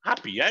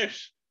happy out.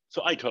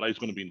 So I thought I was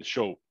going to be in the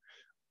show,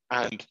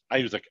 and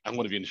I was like, I'm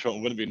going to be in the show.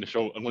 I'm going to be in the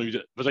show. I'm going to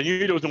be, because I knew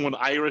there was no one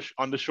Irish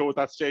on the show at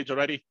that stage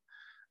already.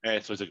 So I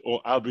was like,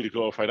 oh, I'll be the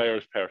glorified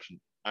Irish person.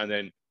 And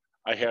then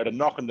I heard a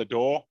knock on the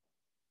door,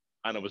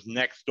 and it was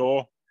next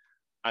door.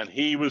 And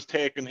he was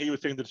taking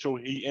the show.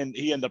 He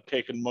ended up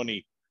taking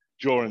money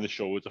during the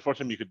show. It was the first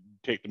time you could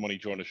take the money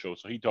during the show.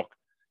 So he took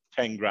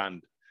 10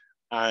 grand.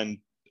 And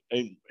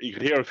you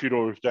could hear a few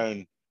doors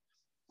down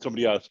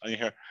somebody else. And you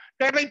hear,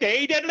 diddly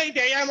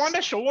day, I'm on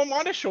the show. And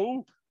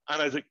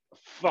I was like,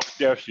 fuck,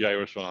 there's the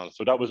Irish one on.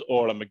 So that was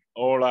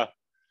Orla,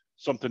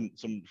 something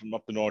from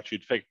up the north.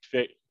 She'd fake,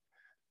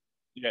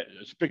 yeah,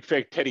 it's big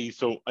fake titties.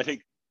 So I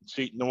think,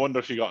 no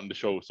wonder she got on the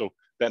show. So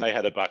then I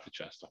headed back to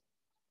Chester.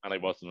 And I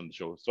wasn't on the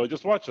show. So I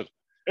just watched it.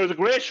 It was a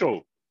great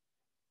show.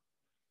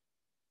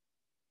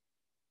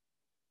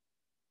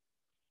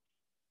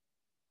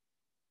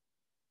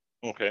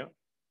 Okay.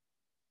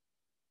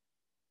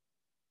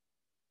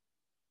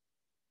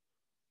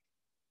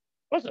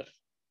 Was it?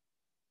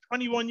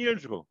 21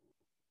 years ago.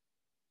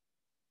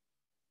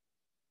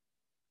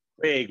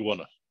 Craig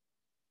won it.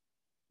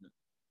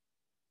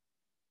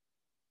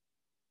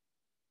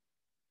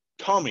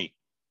 Tommy.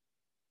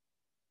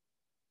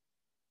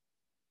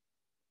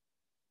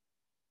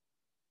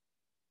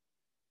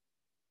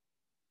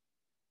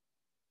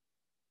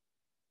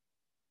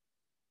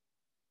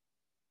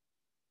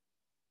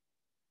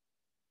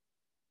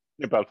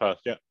 In Belfast,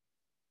 yeah.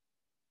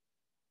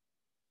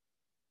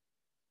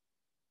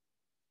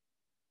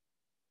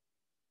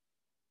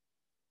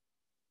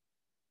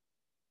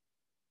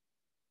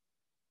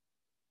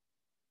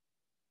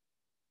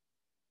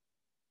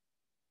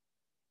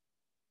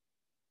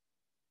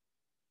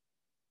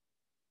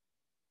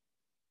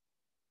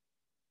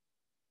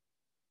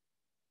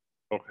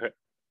 Okay.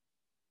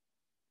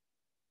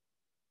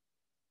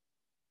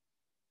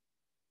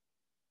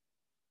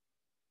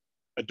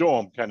 A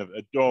dome kind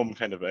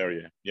of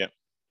area. Yeah.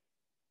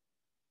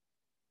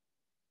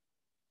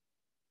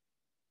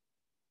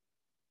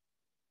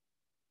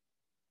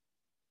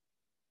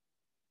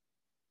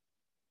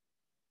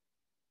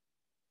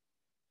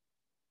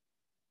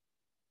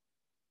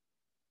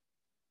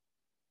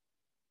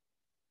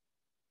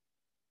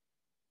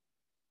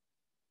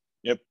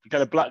 Yep.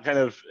 Kind of black, kind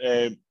of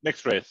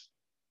mixed race.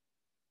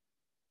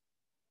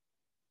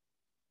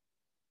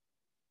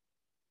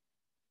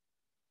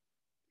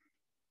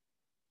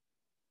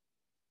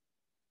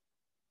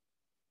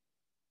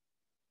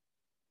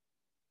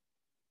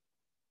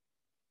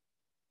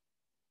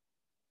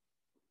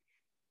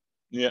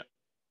 Yeah.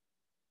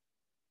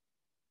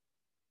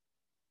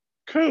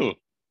 Cool.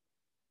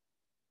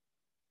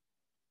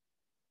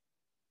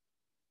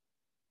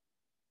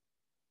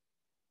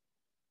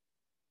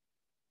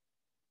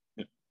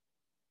 Yeah.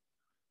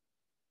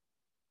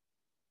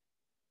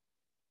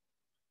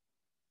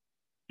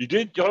 You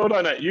did hold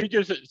on. You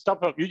just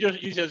stop up. You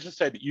just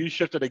said you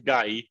shifted a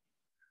guy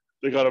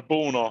that got a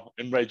boner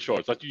in red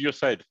shorts. That you just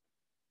said.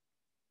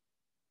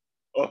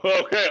 Oh,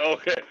 okay,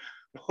 okay,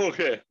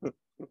 okay.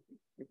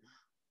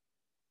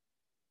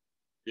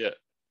 Yeah,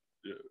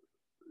 yeah,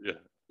 yeah.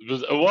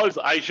 It was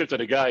I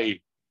shifted a guy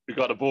who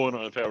got a boner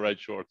on a pair of red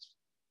shorts.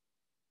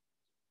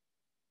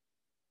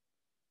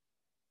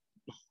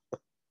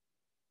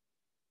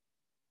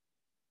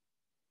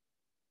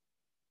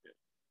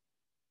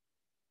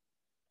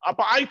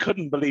 But I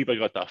couldn't believe I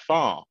got that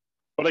far.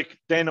 But like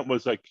then it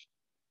was like,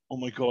 oh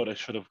my god, I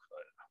should have.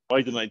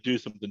 Why didn't I do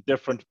something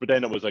different? But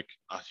then it was like,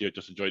 actually, I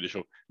just enjoyed the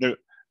show. Now,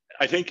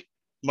 I think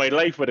my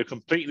life would have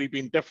completely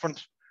been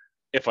different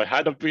if I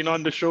had have been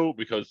on the show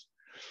because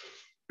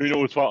who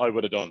knows what I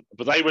would have done.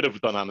 But I would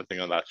have done anything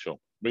on that show.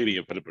 Really,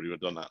 if anybody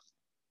would have done that.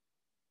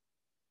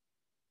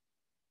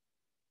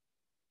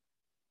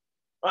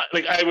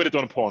 Like I would have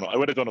done a porno. I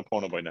would have done a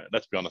porno by now.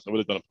 Let's be honest. I would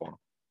have done a porno.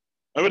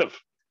 I would have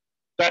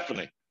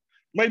definitely.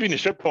 Maybe in a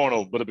ship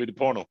porno, but it'd be the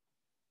porno.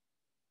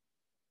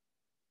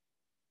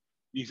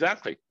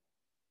 Exactly.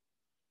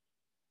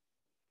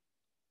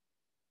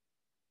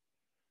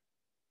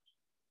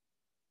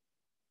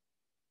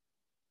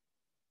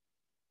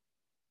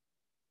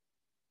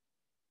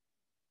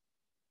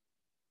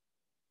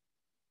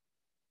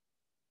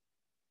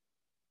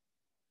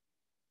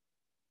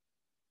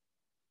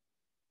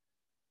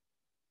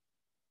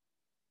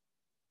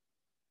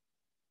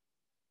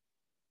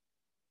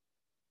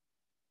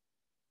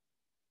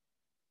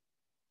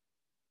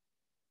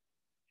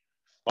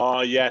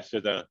 Oh yes,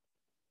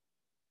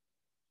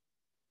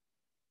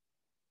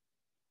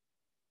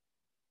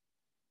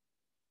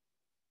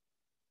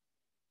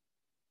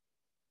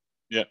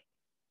 yeah.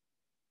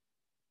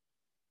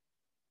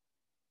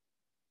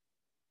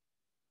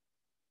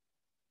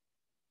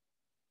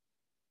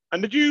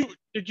 And do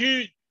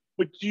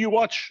you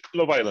watch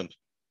Love Island?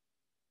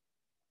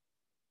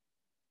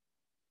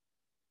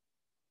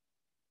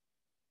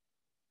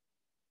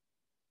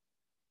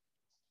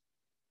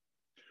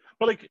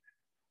 But like,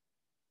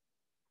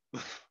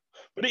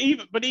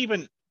 but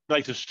even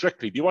like to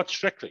Strictly. Do you watch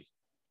Strictly?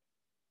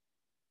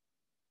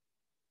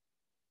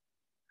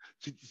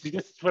 See,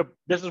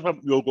 this is where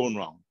you're going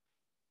wrong.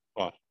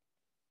 What?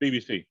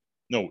 BBC?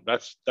 No,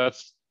 that's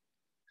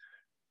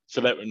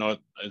celebrity. No,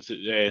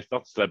 it's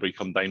not celebrity.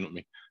 Come dine with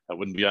me. That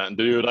wouldn't be anything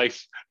to do with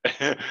ice.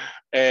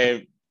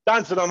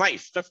 Dancing on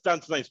Ice. That's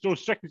Dancing on Ice. No,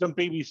 Strictly's on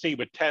BBC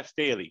with Tess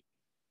Daly.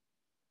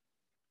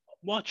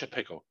 Watch it,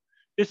 Pickle.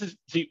 This is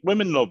see,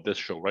 women love this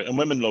show, right? And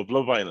women love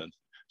Love Island.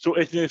 So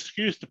it's an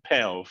excuse to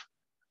pelve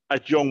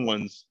at young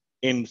ones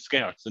in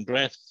skirts and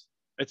dresses.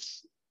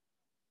 It's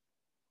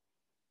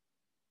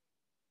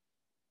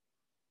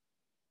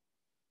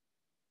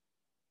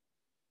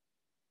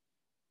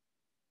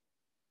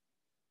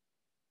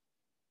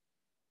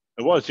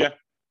it was, yeah,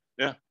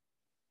 yeah,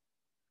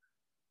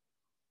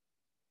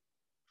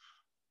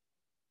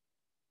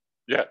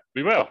 yeah.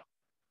 We will.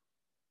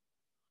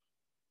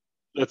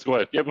 Let's go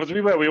ahead. Yeah, because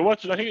we were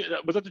watching. I think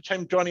it was at the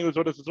time Johnny was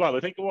with us as well. I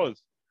think it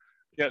was.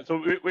 Yeah,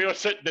 so we were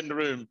sitting in the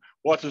room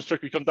watching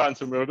Strictly Come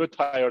Dancing. We were a bit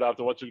tired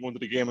after watching going to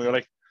the game. We were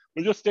like,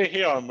 we'll just stay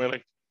here. And we're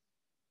like,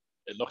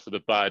 it looks a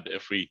bit bad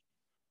if we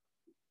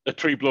the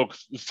three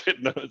blokes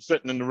sitting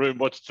in the room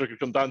watching Strictly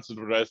Come Dancing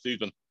for the rest of the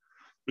season.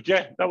 But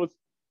yeah, that was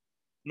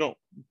no.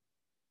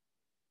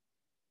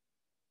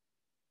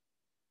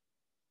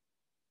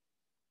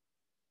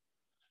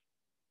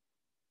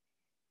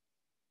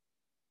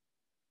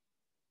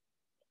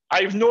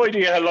 I have no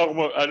idea how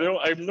long. I don't.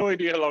 I have no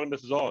idea how long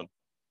this is on.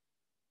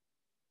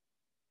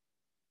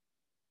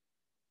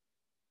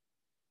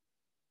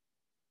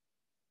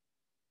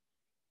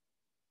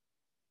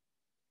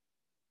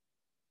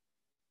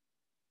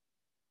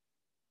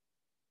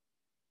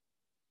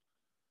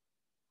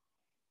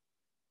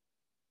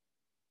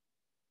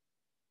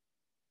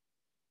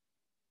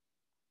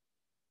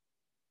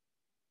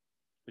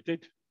 It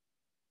did. It's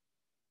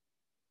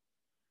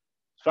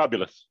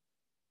fabulous.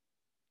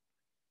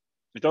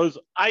 It does.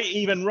 I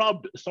even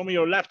robbed some of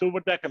your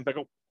leftover deck and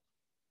pickle.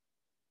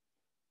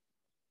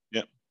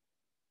 Yeah.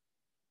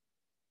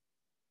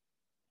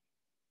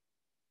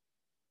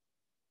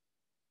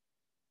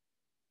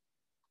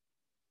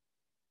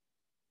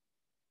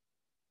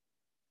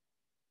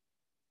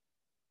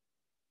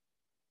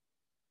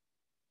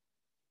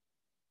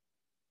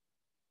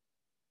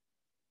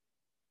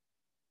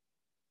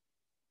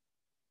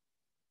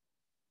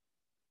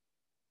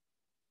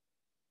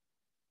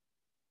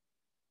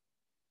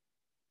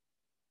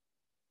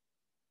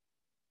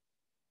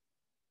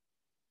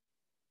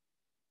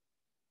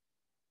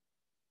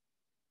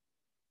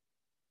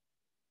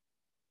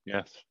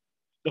 Yes.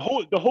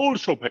 The whole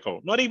show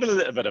pickle. Not even a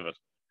little bit of it.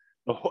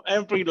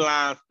 Every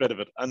last bit of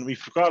it. And we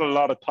forgot a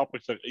lot of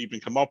topics that even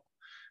come up.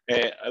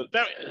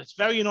 It's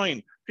very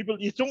annoying. People,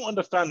 you don't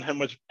understand how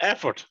much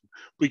effort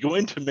we go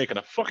into making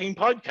a fucking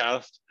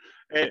podcast.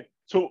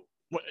 So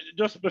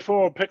just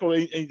before Pickle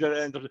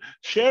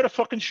share the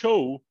fucking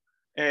show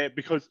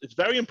because it's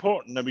very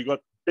important, and we got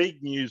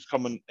big news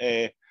coming.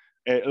 A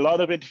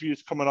lot of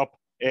interviews coming up,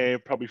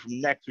 probably from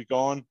next week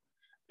on.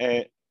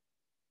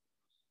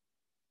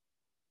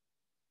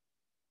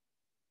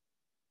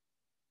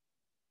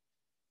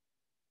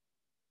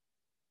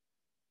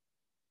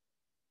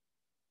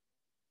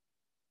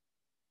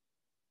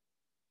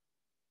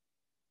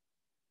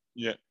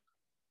 Yeah,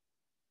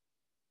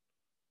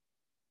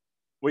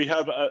 we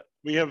have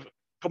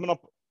coming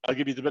up. I'll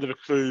give you a bit of a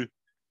clue.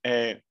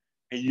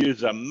 He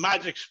used a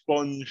magic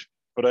sponge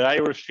for the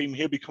Irish team.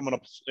 He'll be coming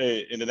up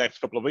in the next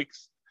couple of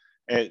weeks.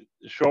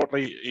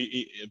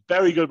 Shortly,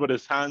 very good with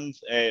his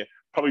hands.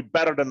 Probably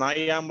better than I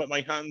am with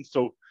my hands.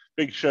 So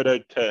big shout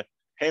out to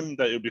him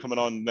that he'll be coming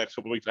on the next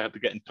couple of weeks. I have to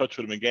get in touch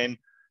with him again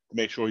to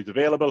make sure he's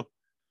available.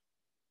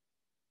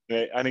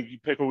 I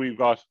think Pickle, we've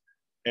got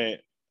a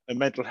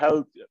mental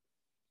health.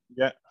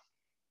 Yeah.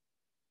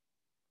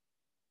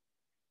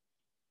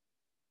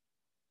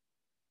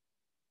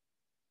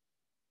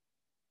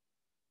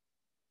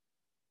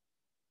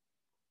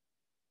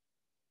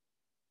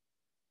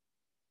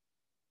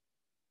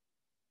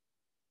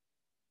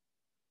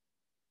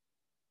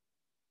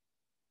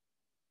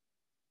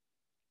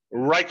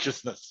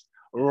 Righteousness.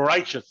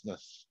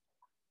 Righteousness.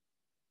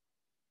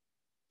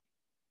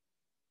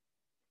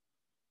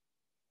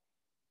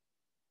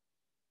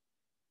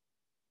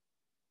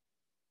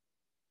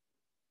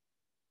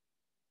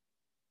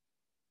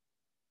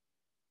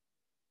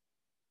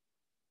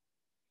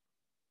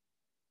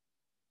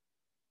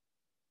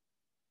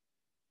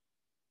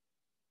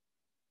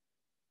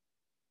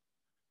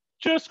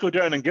 Just go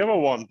down and give her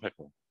one,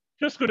 Pickle.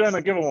 Just go down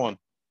and give her one.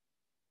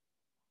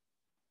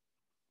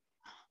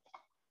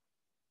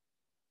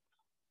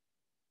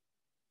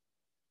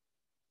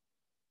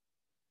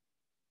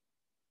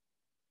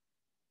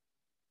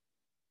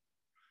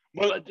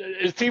 Well,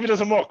 if TV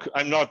doesn't work,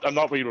 I'm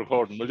not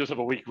re-recording. We'll just have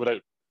a week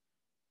without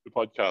the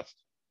podcast.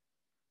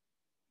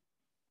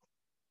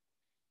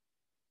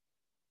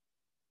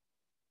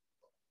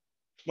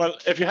 Well,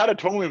 if you had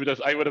told me with this,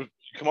 I would have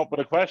come up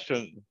with a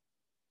question.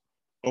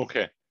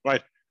 Okay,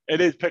 right. It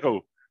is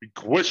Pickle.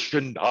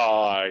 Question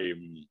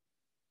time.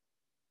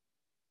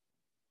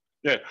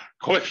 Yeah,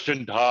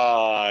 question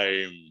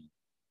time.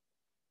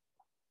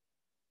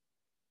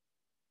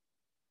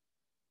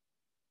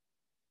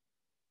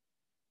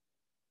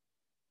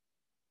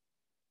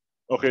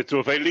 Okay, so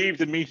if I leave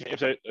the meeting,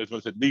 if I was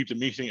going to say leave the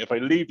meeting, if I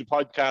leave the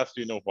podcast,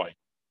 you know why.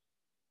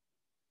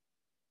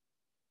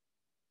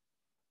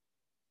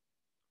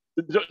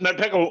 Now,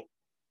 Pickle,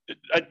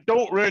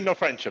 don't ruin the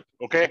friendship,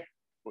 okay?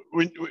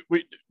 We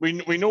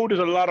know there's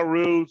a lot of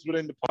rules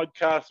within the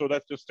podcast, so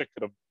let's just stick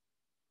to them.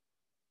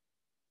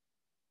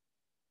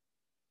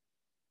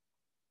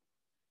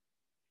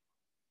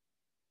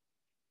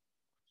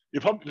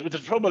 The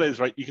trouble is,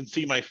 right, you can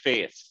see my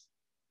face.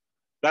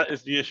 That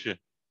is the issue.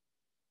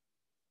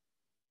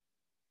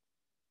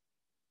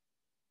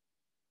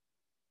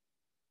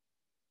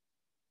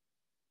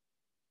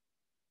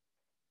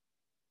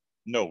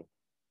 No.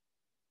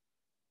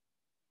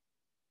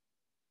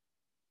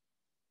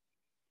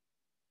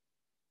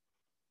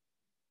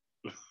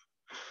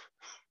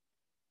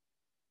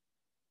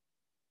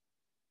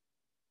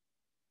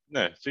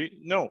 No, see,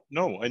 no,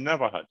 I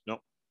never had. No.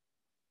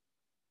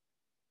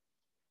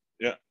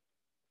 Yeah.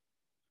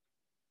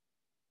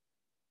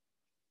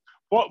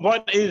 What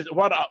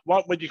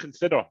would you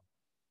consider?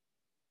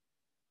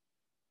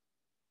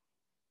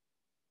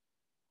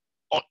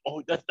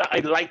 I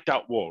like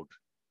that word.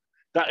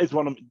 That is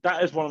one of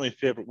my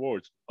favorite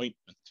words.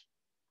 Ointment.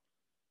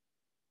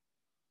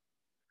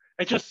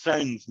 It just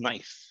sounds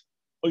nice.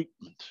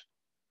 Ointment.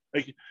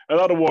 Like a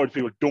lot of words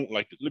people don't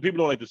like. People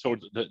don't like the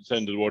sound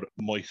of the word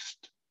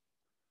moist.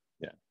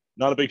 Yeah,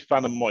 not a big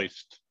fan of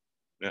moist.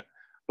 Yeah,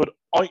 but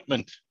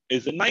ointment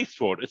is a nice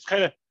word.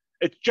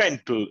 It's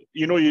gentle.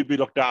 You know, you'd be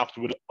looked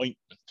after with ointment.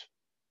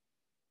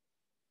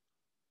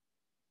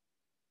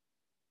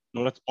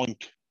 No, that's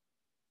oink.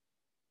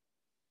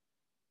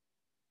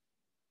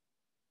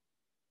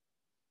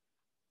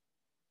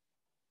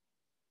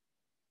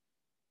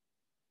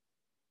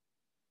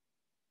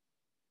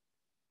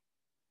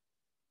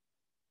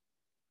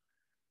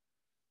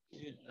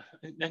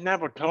 I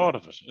never thought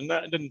of it, and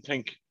I didn't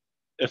think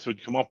this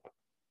would come up.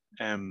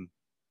 Um,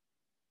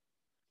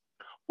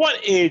 what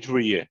age were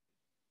you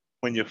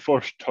when you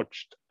first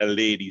touched a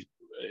lady's?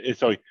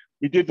 Sorry,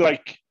 we did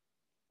like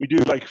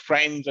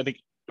friends. I think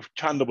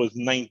Chandler was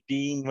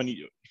 19 when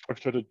he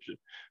first started.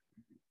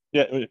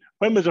 Yeah,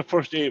 when was the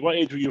first age? What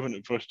age were you when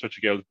you first touched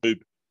a girl's boob?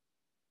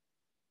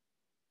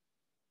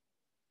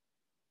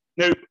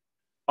 No,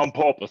 on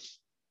purpose.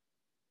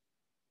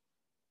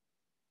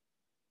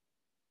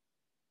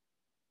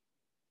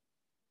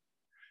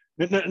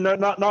 No,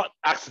 not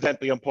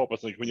accidentally on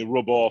purpose, like when you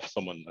rub off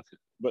someone.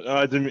 But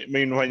I didn't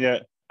mean when you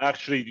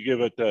actually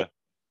give it the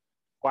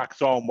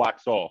wax on,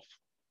 wax off.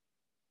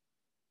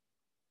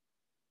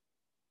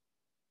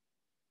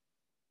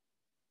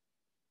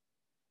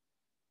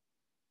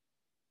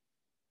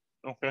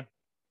 Okay.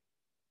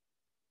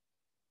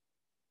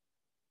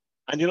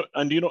 And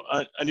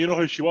you know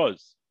who she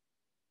was?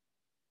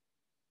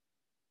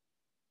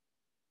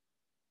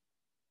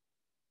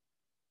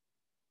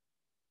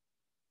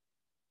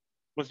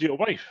 Was your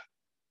wife?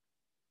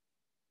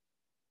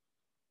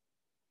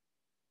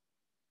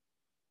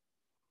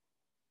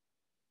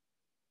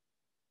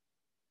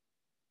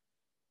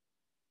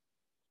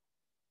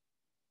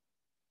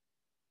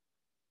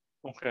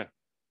 Okay.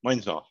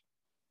 Mine's not.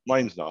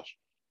 Mine's not.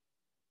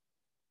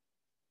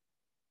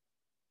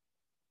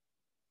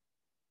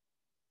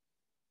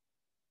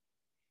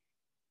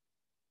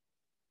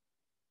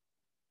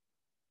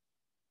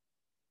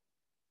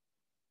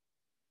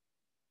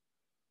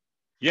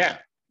 Yeah.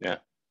 Yeah.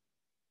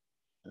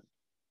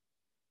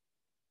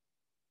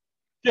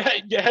 Yeah.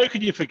 Yeah. How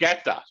can you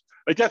forget that?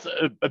 Like that's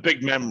a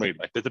big memory.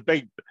 Like it's a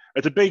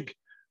big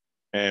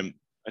um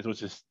I don't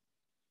know it's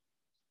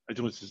I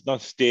don't know it's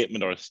not a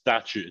statement or a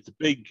statue. It's a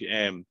big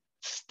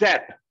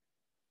step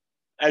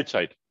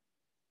outside.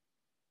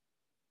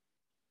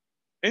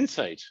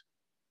 Inside.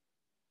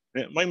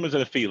 Yeah, mine was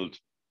in a field.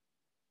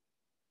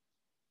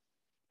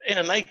 In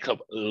a nightclub.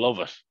 Love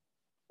it.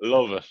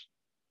 Love it.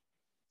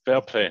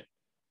 Fair play.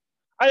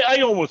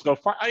 I almost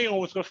got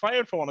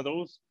fired for one of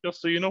those,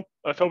 just so you know.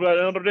 I told you that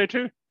another day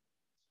too.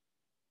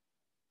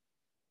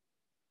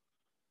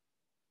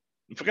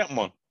 I'm forgetting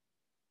one.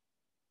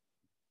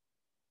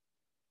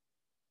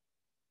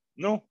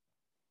 No,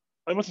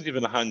 I wasn't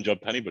giving a hand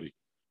job to anybody.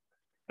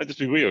 That'd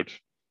just be weird.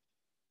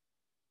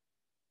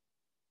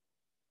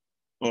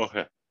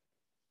 Okay.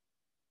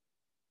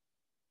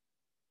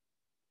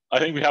 I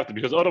think we have to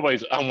because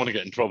otherwise I want to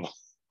get in trouble.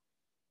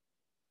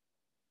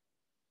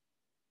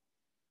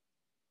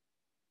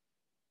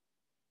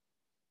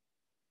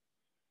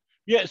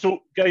 Yeah, so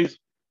guys,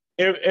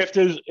 if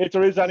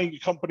there is any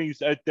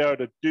companies out there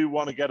that do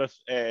want to get us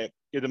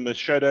give them a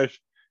shout out,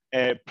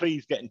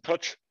 please get in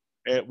touch.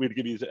 We'll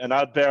give you an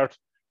advert.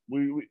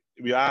 We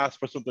ask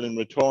for something in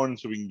return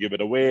so we can give it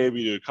away.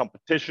 We do a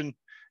competition.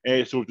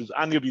 So if there's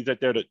any of you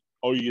out there that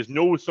or you just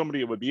know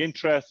somebody that would be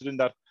interested in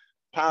that,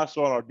 pass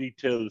on our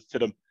details to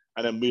them,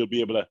 and then we'll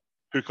be able to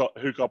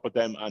hook up with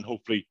them and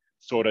hopefully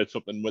sort out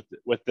something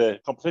with the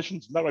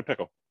competitions. Is that right,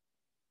 Pickle?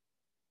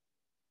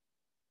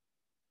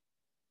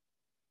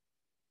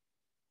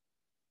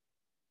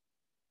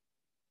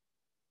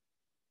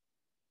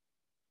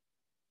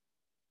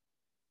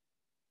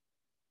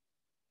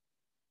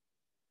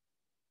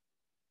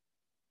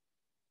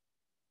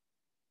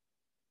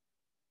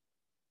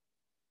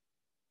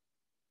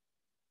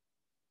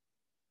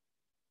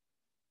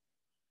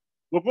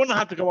 We're going to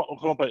have to come up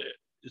with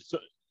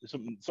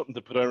something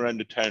to put around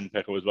the town,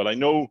 Pecco, as well. I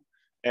know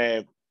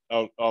uh,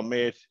 our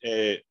mate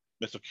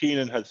Mr.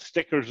 Keenan has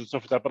stickers and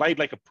stuff like that, but I'd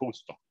like a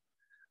poster.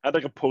 I'd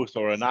like a poster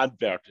or an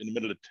advert in the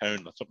middle of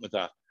town or something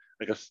like that,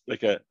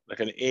 like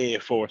an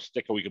A4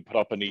 sticker we can put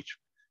up in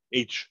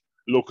each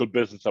local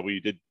business that we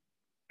did.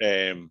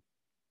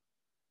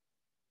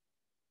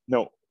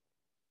 No,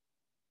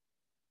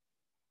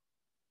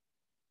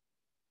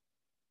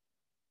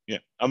 yeah,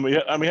 and we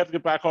have to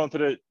get back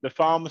onto the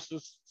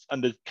pharmacists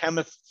and the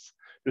chemists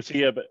to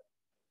see about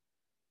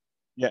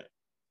yeah,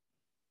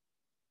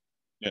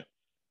 yeah.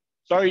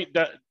 Sorry,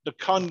 the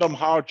condom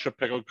hardship,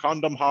 Pickle.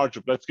 Condom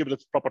hardship. Let's give it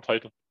its proper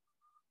title.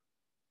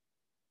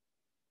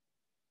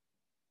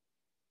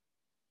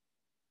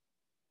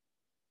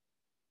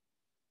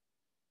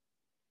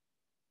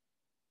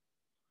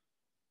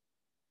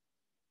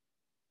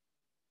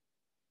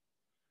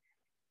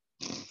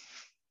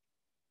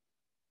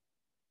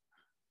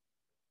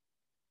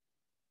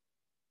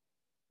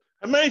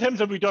 How many times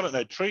have we done it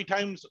now? Three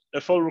times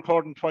a full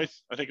recording,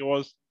 twice, I think it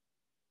was.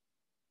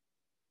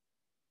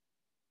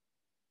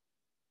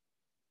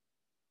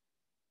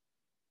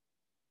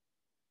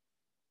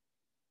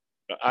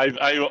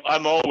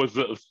 I'm always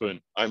Little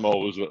Spoon. I'm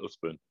always Little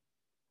Spoon.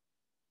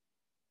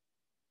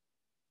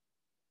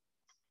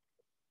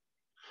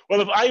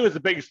 Well, if I was a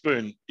big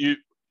spoon,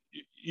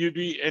 you'd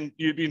be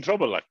in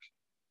trouble. Like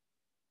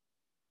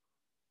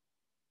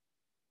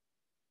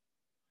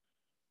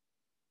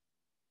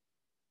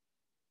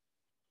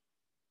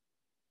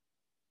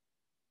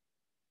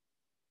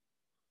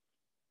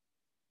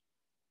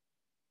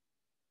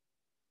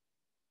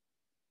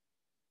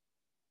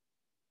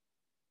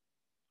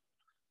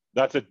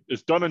that's it.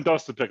 It's done and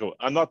dusted, Pickle.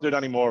 I'm not doing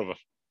any more of it.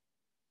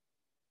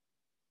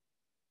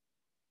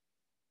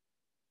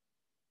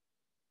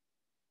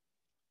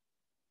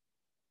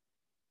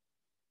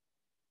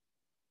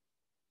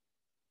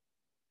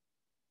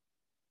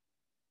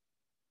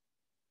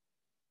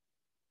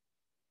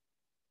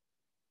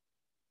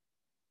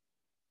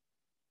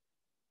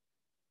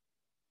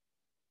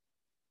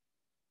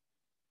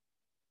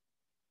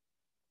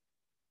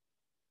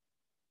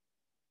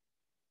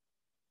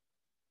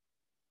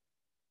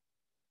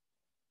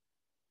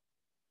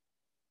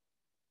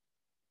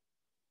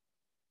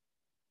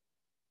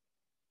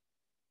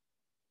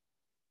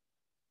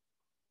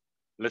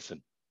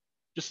 Listen,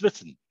 just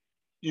listen.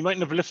 You might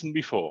never listened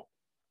before,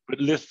 but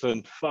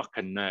listen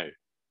fucking now.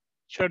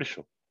 Share the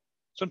show.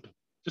 Simple.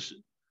 Just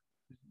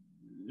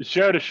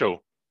Share the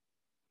show.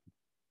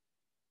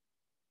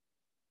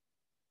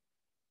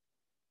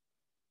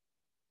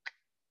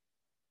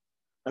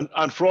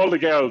 And for all the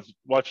girls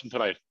watching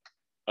tonight,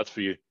 that's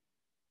for you.